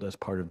bundled as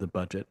part of the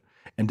budget.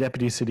 And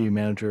Deputy City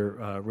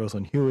Manager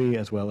Rosalind Huey,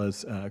 as well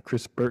as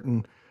Chris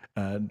Burton,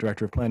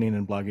 Director of Planning,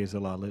 and Blage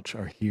Zalalich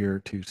are here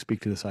to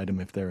speak to this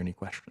item if there are any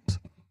questions.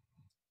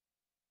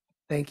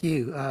 Thank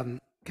you.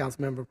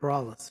 Councilmember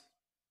Perales.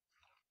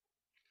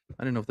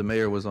 I didn't know if the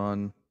mayor was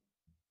on.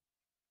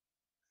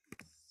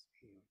 I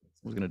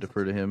was going to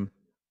defer to him.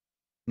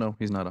 No,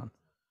 he's not on.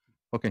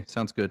 Okay,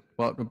 sounds good.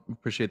 Well,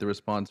 appreciate the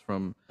response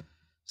from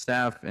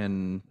staff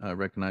and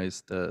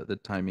recognize the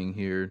timing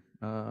here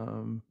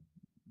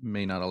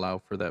may not allow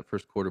for that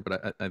first quarter,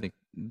 but I think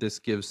this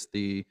gives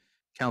the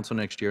council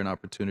next year an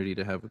opportunity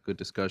to have a good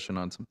discussion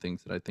on some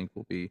things that I think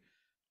will be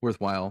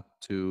worthwhile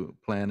to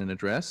plan and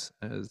address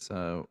as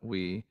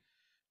we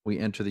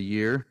enter the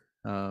year.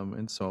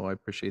 And so I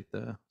appreciate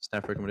the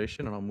staff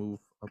recommendation, and I'll move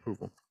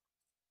approval.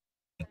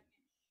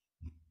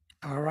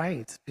 All right,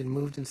 it's been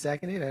moved and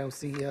seconded. I don't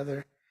see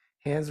other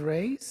hands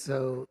raised,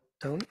 so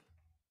Tony?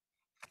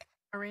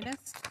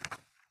 Arenas?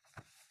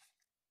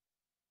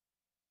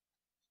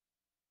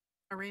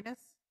 Arenas?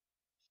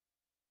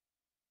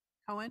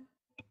 Cohen?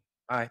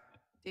 Aye.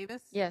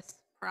 Davis? Yes.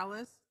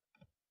 Perales?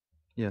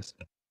 Yes.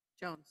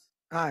 Jones?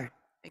 Aye.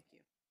 Thank you.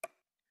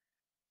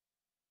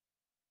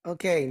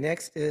 Okay,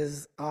 next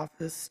is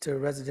Office to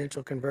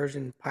Residential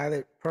Conversion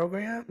Pilot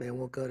Program, and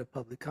we'll go to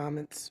public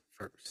comments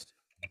first.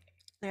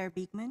 Claire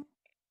Beekman.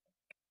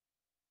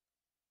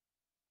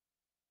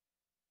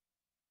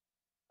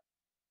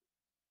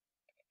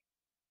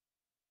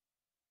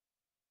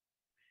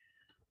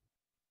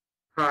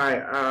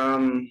 Hi,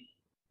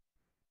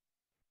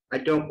 I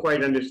don't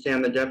quite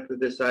understand the depth of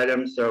this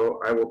item,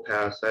 so I will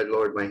pass. I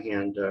lowered my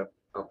hand.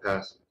 I'll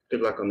pass.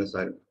 Good luck on this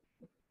item.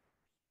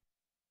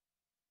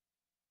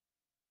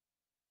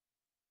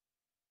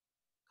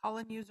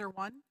 Call-in user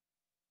 1.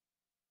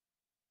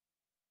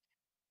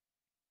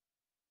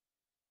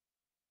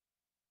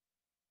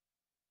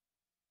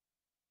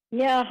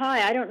 Yeah,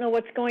 hi. I don't know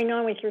what's going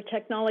on with your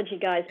technology,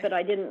 guys, but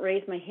I didn't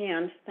raise my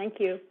hand. Thank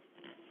you.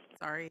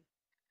 Sorry.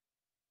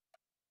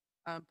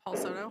 Paul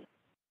Soto.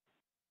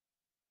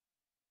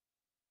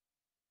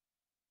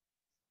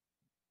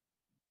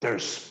 They're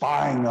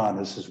spying on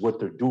us is what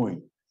they're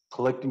doing,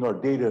 collecting our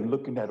data and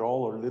looking at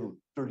all our little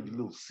dirty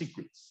little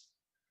secrets.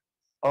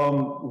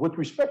 With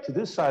respect to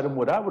this item,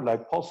 what I would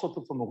like, Paul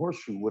Soto from the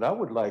Horseshoe, what I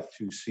would like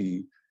to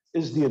see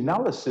is the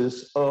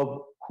analysis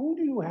of who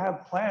do you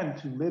have planned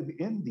to live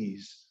in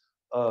these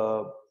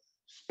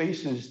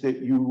spaces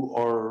that you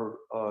are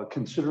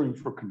considering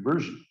for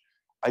conversion.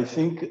 I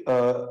think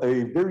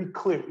a very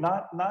clear,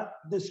 not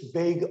this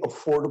vague,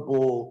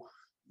 affordable,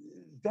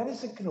 that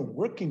isn't going to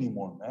work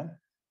anymore, man.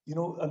 You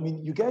know, I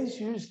mean, you guys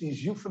use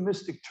these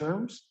euphemistic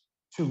terms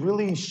to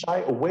really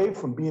shy away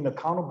from being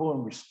accountable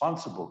and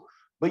responsible.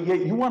 But yet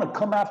you want to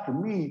come after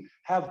me,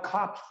 have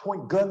cops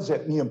point guns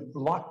at me and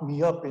lock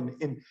me up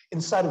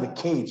inside of a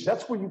cage.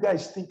 That's where you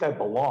guys think I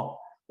belong.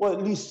 Well,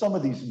 at least some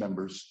of these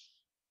members.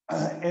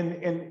 That's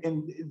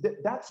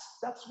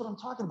what I'm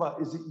talking about,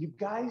 is that you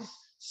guys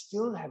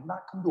still have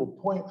not come to a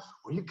point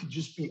where you could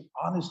just be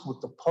honest with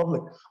the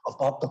public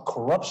about the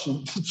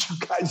corruption that you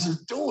guys are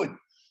doing.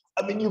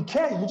 I mean, you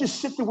can't. You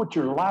just sit there with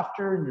your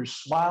laughter and your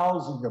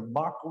smiles and your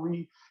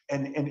mockery,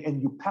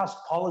 and you pass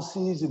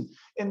policies,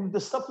 and the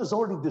stuff is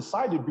already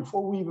decided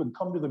before we even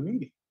come to the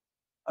meeting.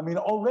 I mean,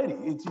 already,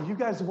 you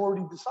guys have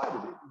already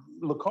decided it.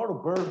 Ricardo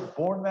Berg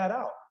borne that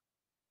out.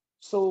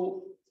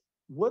 So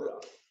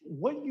what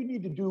you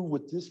need to do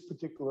with this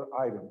particular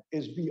item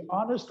is be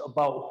honest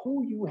about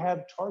who you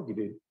have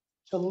targeted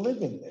to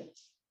live in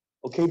this,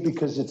 okay?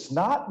 Because it's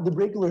not the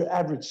regular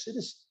average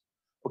citizen.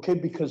 Okay,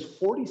 because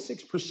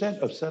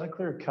 46% of Santa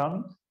Clara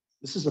County,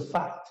 this is a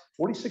fact,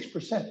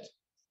 46%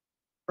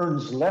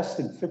 earns less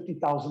than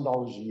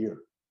 $50,000 a year.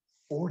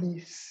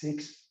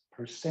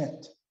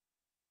 46%.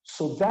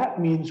 So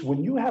that means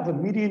when you have a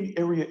median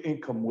area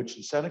income, which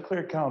in Santa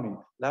Clara County,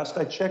 last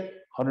I checked,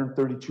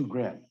 132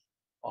 grand.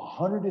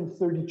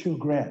 132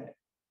 grand.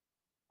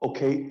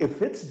 Okay,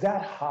 if it's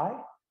that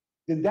high,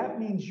 then that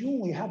means you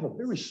only have a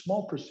very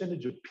small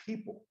percentage of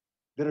people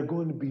that are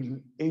going to be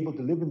able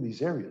to live in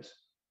these areas.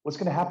 What's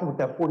going to happen with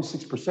that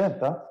 46%,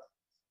 huh?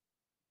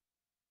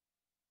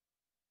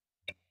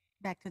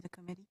 Back to the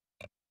committee.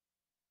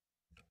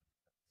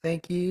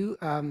 Thank you.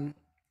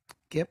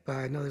 Kip,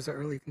 I know there's an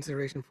early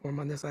consideration form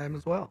on this item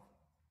as well.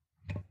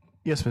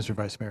 Yes, Mr.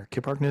 Vice Mayor.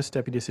 Kip Harkness,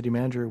 Deputy City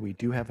Manager. We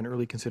do have an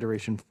early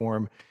consideration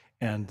form,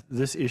 and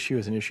this issue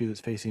is an issue that's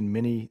facing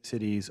many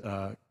cities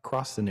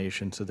across the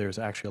nation, so there's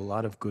actually a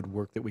lot of good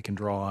work that we can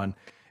draw on,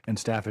 and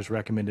staff has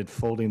recommended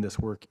folding this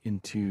work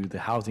into the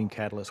Housing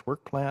Catalyst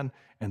Work Plan,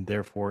 and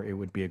therefore it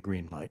would be a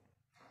green light.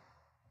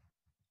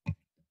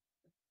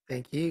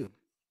 Thank you.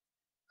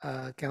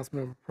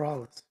 Councilmember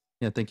Perales.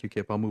 Yeah, thank you,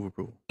 Kip. I'll move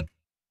approval.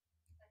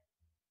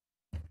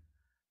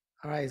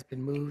 All right, it's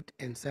been moved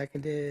and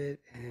seconded,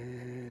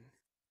 and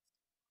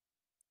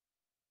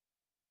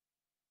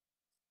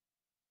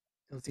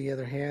don't see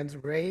other hands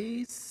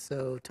raised.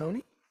 So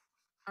Tony?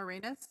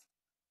 Arenas.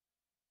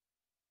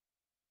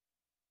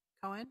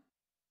 Cohen.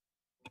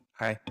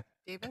 Hi.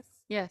 Davis.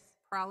 Yes.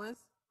 Perales.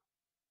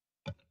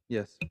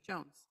 Yes.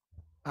 Jones.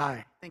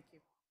 Aye. Thank you.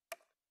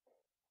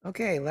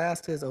 Okay,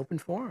 last is open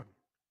forum.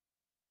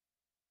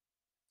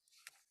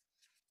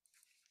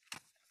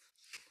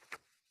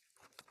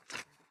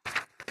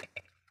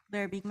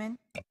 Claire Beekman.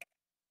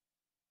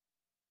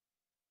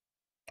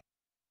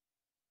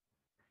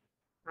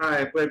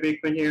 Hi, Blair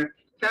Beekman here.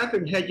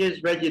 Catherine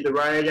Hedges read you the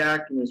Riot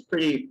Act and was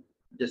pretty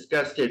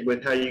disgusted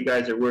with how you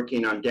guys are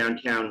working on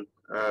downtown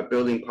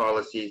building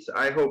policies.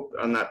 I hope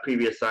on that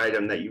previous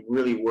item that you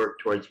really work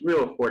towards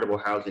real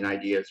affordable housing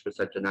ideas for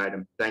such an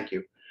item. Thank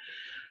you.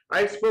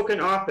 I've spoken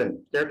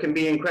often. There can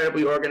be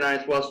incredibly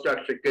organized,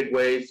 well-structured, good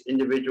ways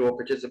individual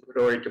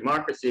participatory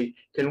democracy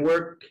can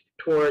work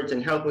towards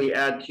and healthily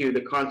add to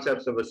the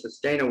concepts of a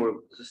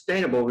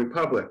sustainable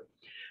republic.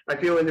 I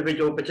feel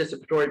individual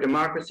participatory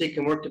democracy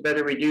can work to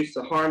better reduce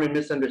the harm and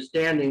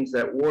misunderstandings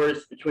that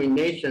wars between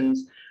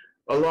nations,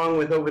 along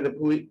with the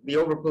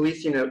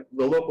over-policing at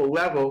the local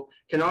level,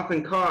 can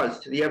often cause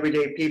to the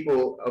everyday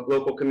people of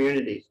local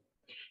communities.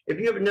 If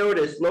you have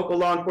noticed, local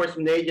law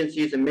enforcement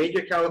agencies in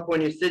major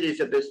California cities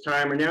at this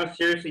time are now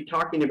seriously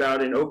talking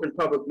about in open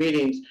public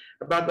meetings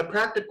about the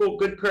practical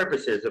good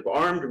purposes of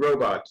armed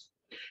robots.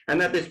 and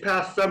that this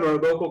past summer,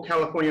 local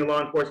California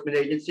law enforcement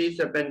agencies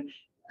have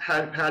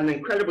had an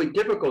incredibly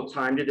difficult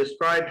time to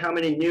describe how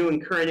many new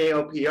and current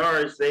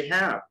ALPRs they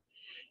have.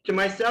 To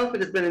myself,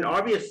 it has been an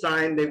obvious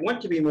sign they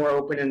want to be more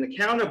open and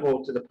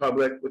accountable to the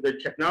public with their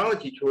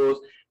technology tools,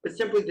 but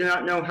simply do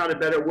not know how to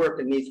better work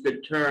in these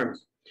good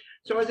terms.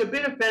 So I was a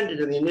bit offended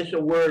in the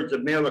initial words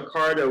of Mayor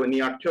Liccardo in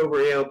the October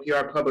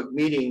ALPR public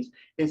meetings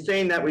in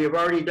saying that we have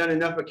already done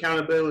enough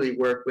accountability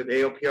work with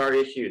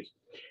ALPR issues.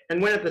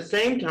 And when at the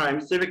same time,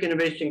 Civic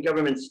Innovation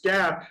government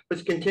staff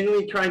was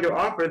continually trying to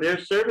offer their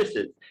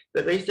services,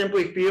 that they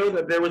simply feel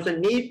that there was a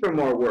need for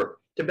more work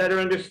to better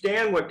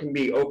understand what can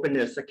be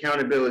openness,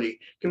 accountability,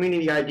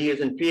 community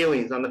ideas and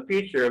feelings on the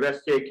future of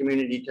SJ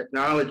community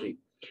technology.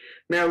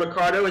 Mayor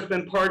Liccardo has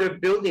been part of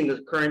building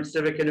the current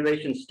Civic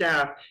Innovation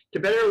staff to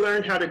better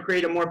learn how to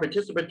create a more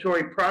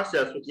participatory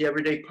process with the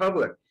everyday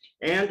public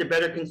and to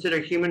better consider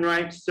human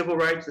rights,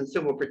 and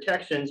civil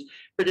protections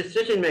for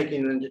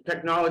decision-making in the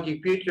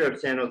technology future of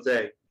San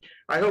Jose.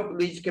 I hope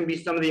these can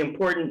be some of the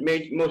important,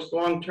 most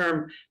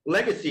long-term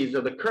legacies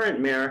of the current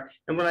mayor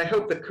and what I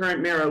hope the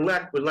current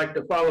mayor-elect would like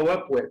to follow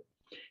up with.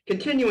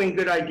 Continuing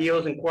good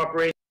ideals and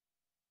cooperation.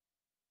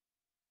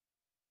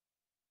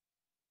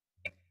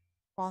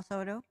 Paul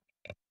Soto.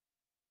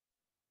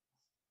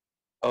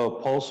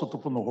 Paul Soto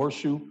from the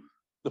Horseshoe.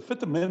 The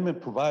Fifth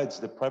Amendment provides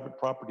that private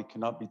property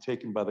cannot be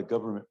taken by the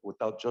government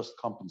without just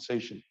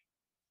compensation.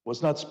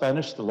 Was not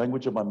Spanish the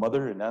language of my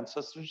mother and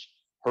ancestors,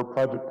 her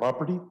private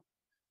property?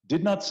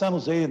 Did not San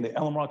Jose and the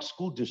Alum Rock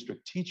School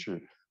District teach her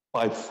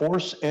by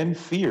force and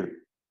fear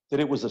that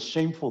it was a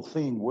shameful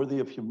thing worthy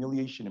of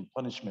humiliation and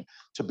punishment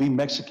to be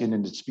Mexican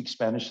and to speak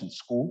Spanish in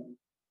school?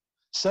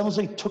 San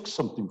Jose took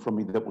something from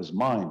me that was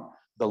mine,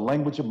 the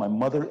language of my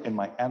mother and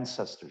my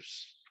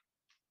ancestors.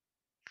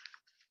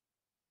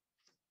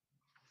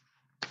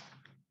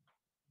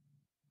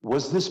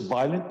 Was this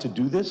violent to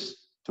do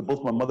this to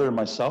both my mother and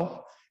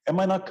myself? Am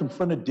I not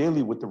confronted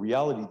daily with the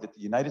reality that the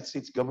United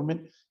States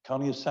government,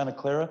 County of Santa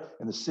Clara,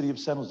 and the City of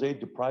San Jose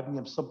deprived me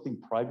of something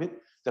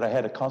private that I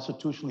had a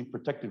constitutionally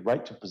protected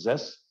right to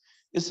possess?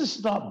 Is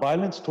this not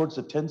violence towards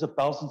the tens of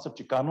thousands of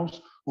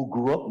Chicanos who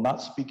grew up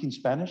not speaking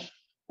Spanish?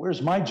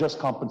 Where's my just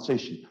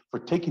compensation for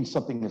taking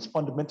something as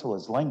fundamental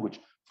as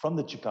language from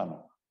the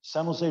Chicano?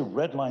 San Jose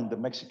redlined the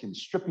Mexican,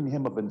 stripping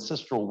him of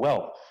ancestral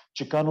wealth.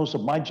 Chicanos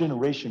of my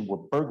generation were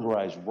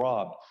burglarized,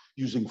 robbed,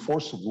 using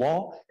force of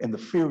law and the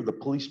fear of the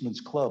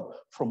policeman's club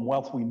from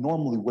wealth we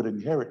normally would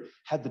inherit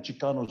had the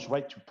Chicanos'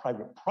 right to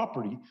private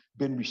property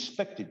been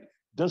respected.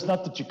 Does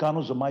not the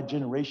Chicanos of my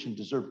generation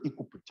deserve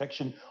equal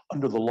protection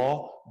under the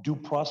law, due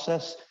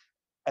process,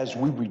 as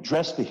we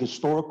redress the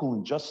historical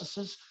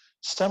injustices?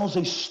 San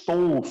Jose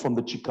stole from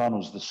the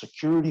Chicanos the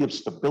security of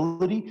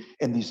stability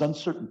in these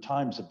uncertain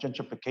times of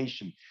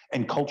gentrification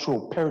and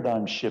cultural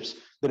paradigm shifts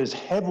that is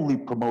heavily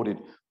promoted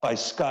by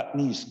Scott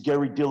Neese,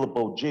 Gary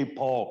Dillabo, Jay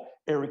Paul,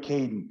 Eric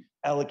Hayden,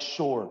 Alex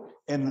Shore,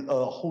 and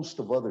a host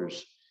of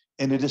others.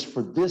 And it is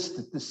for this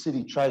that this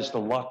city tries to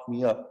lock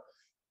me up.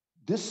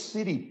 This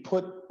city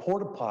put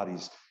porta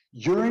potties,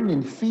 urine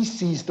and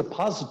feces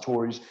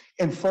depositories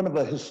in front of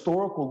a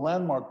historical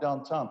landmark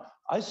downtown.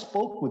 I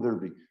spoke with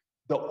Irving,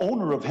 the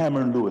owner of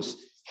Hammer and Lewis.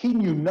 He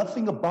knew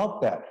nothing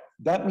about that.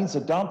 That means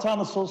the Downtown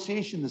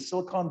Association, the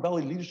Silicon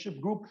Valley Leadership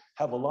Group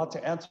have a lot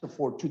to answer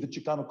for to the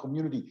Chicano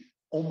community.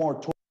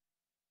 Omar.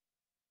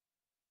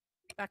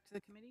 Back to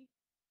the committee.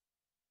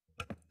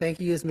 Thank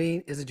you. This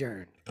meeting is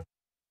adjourned.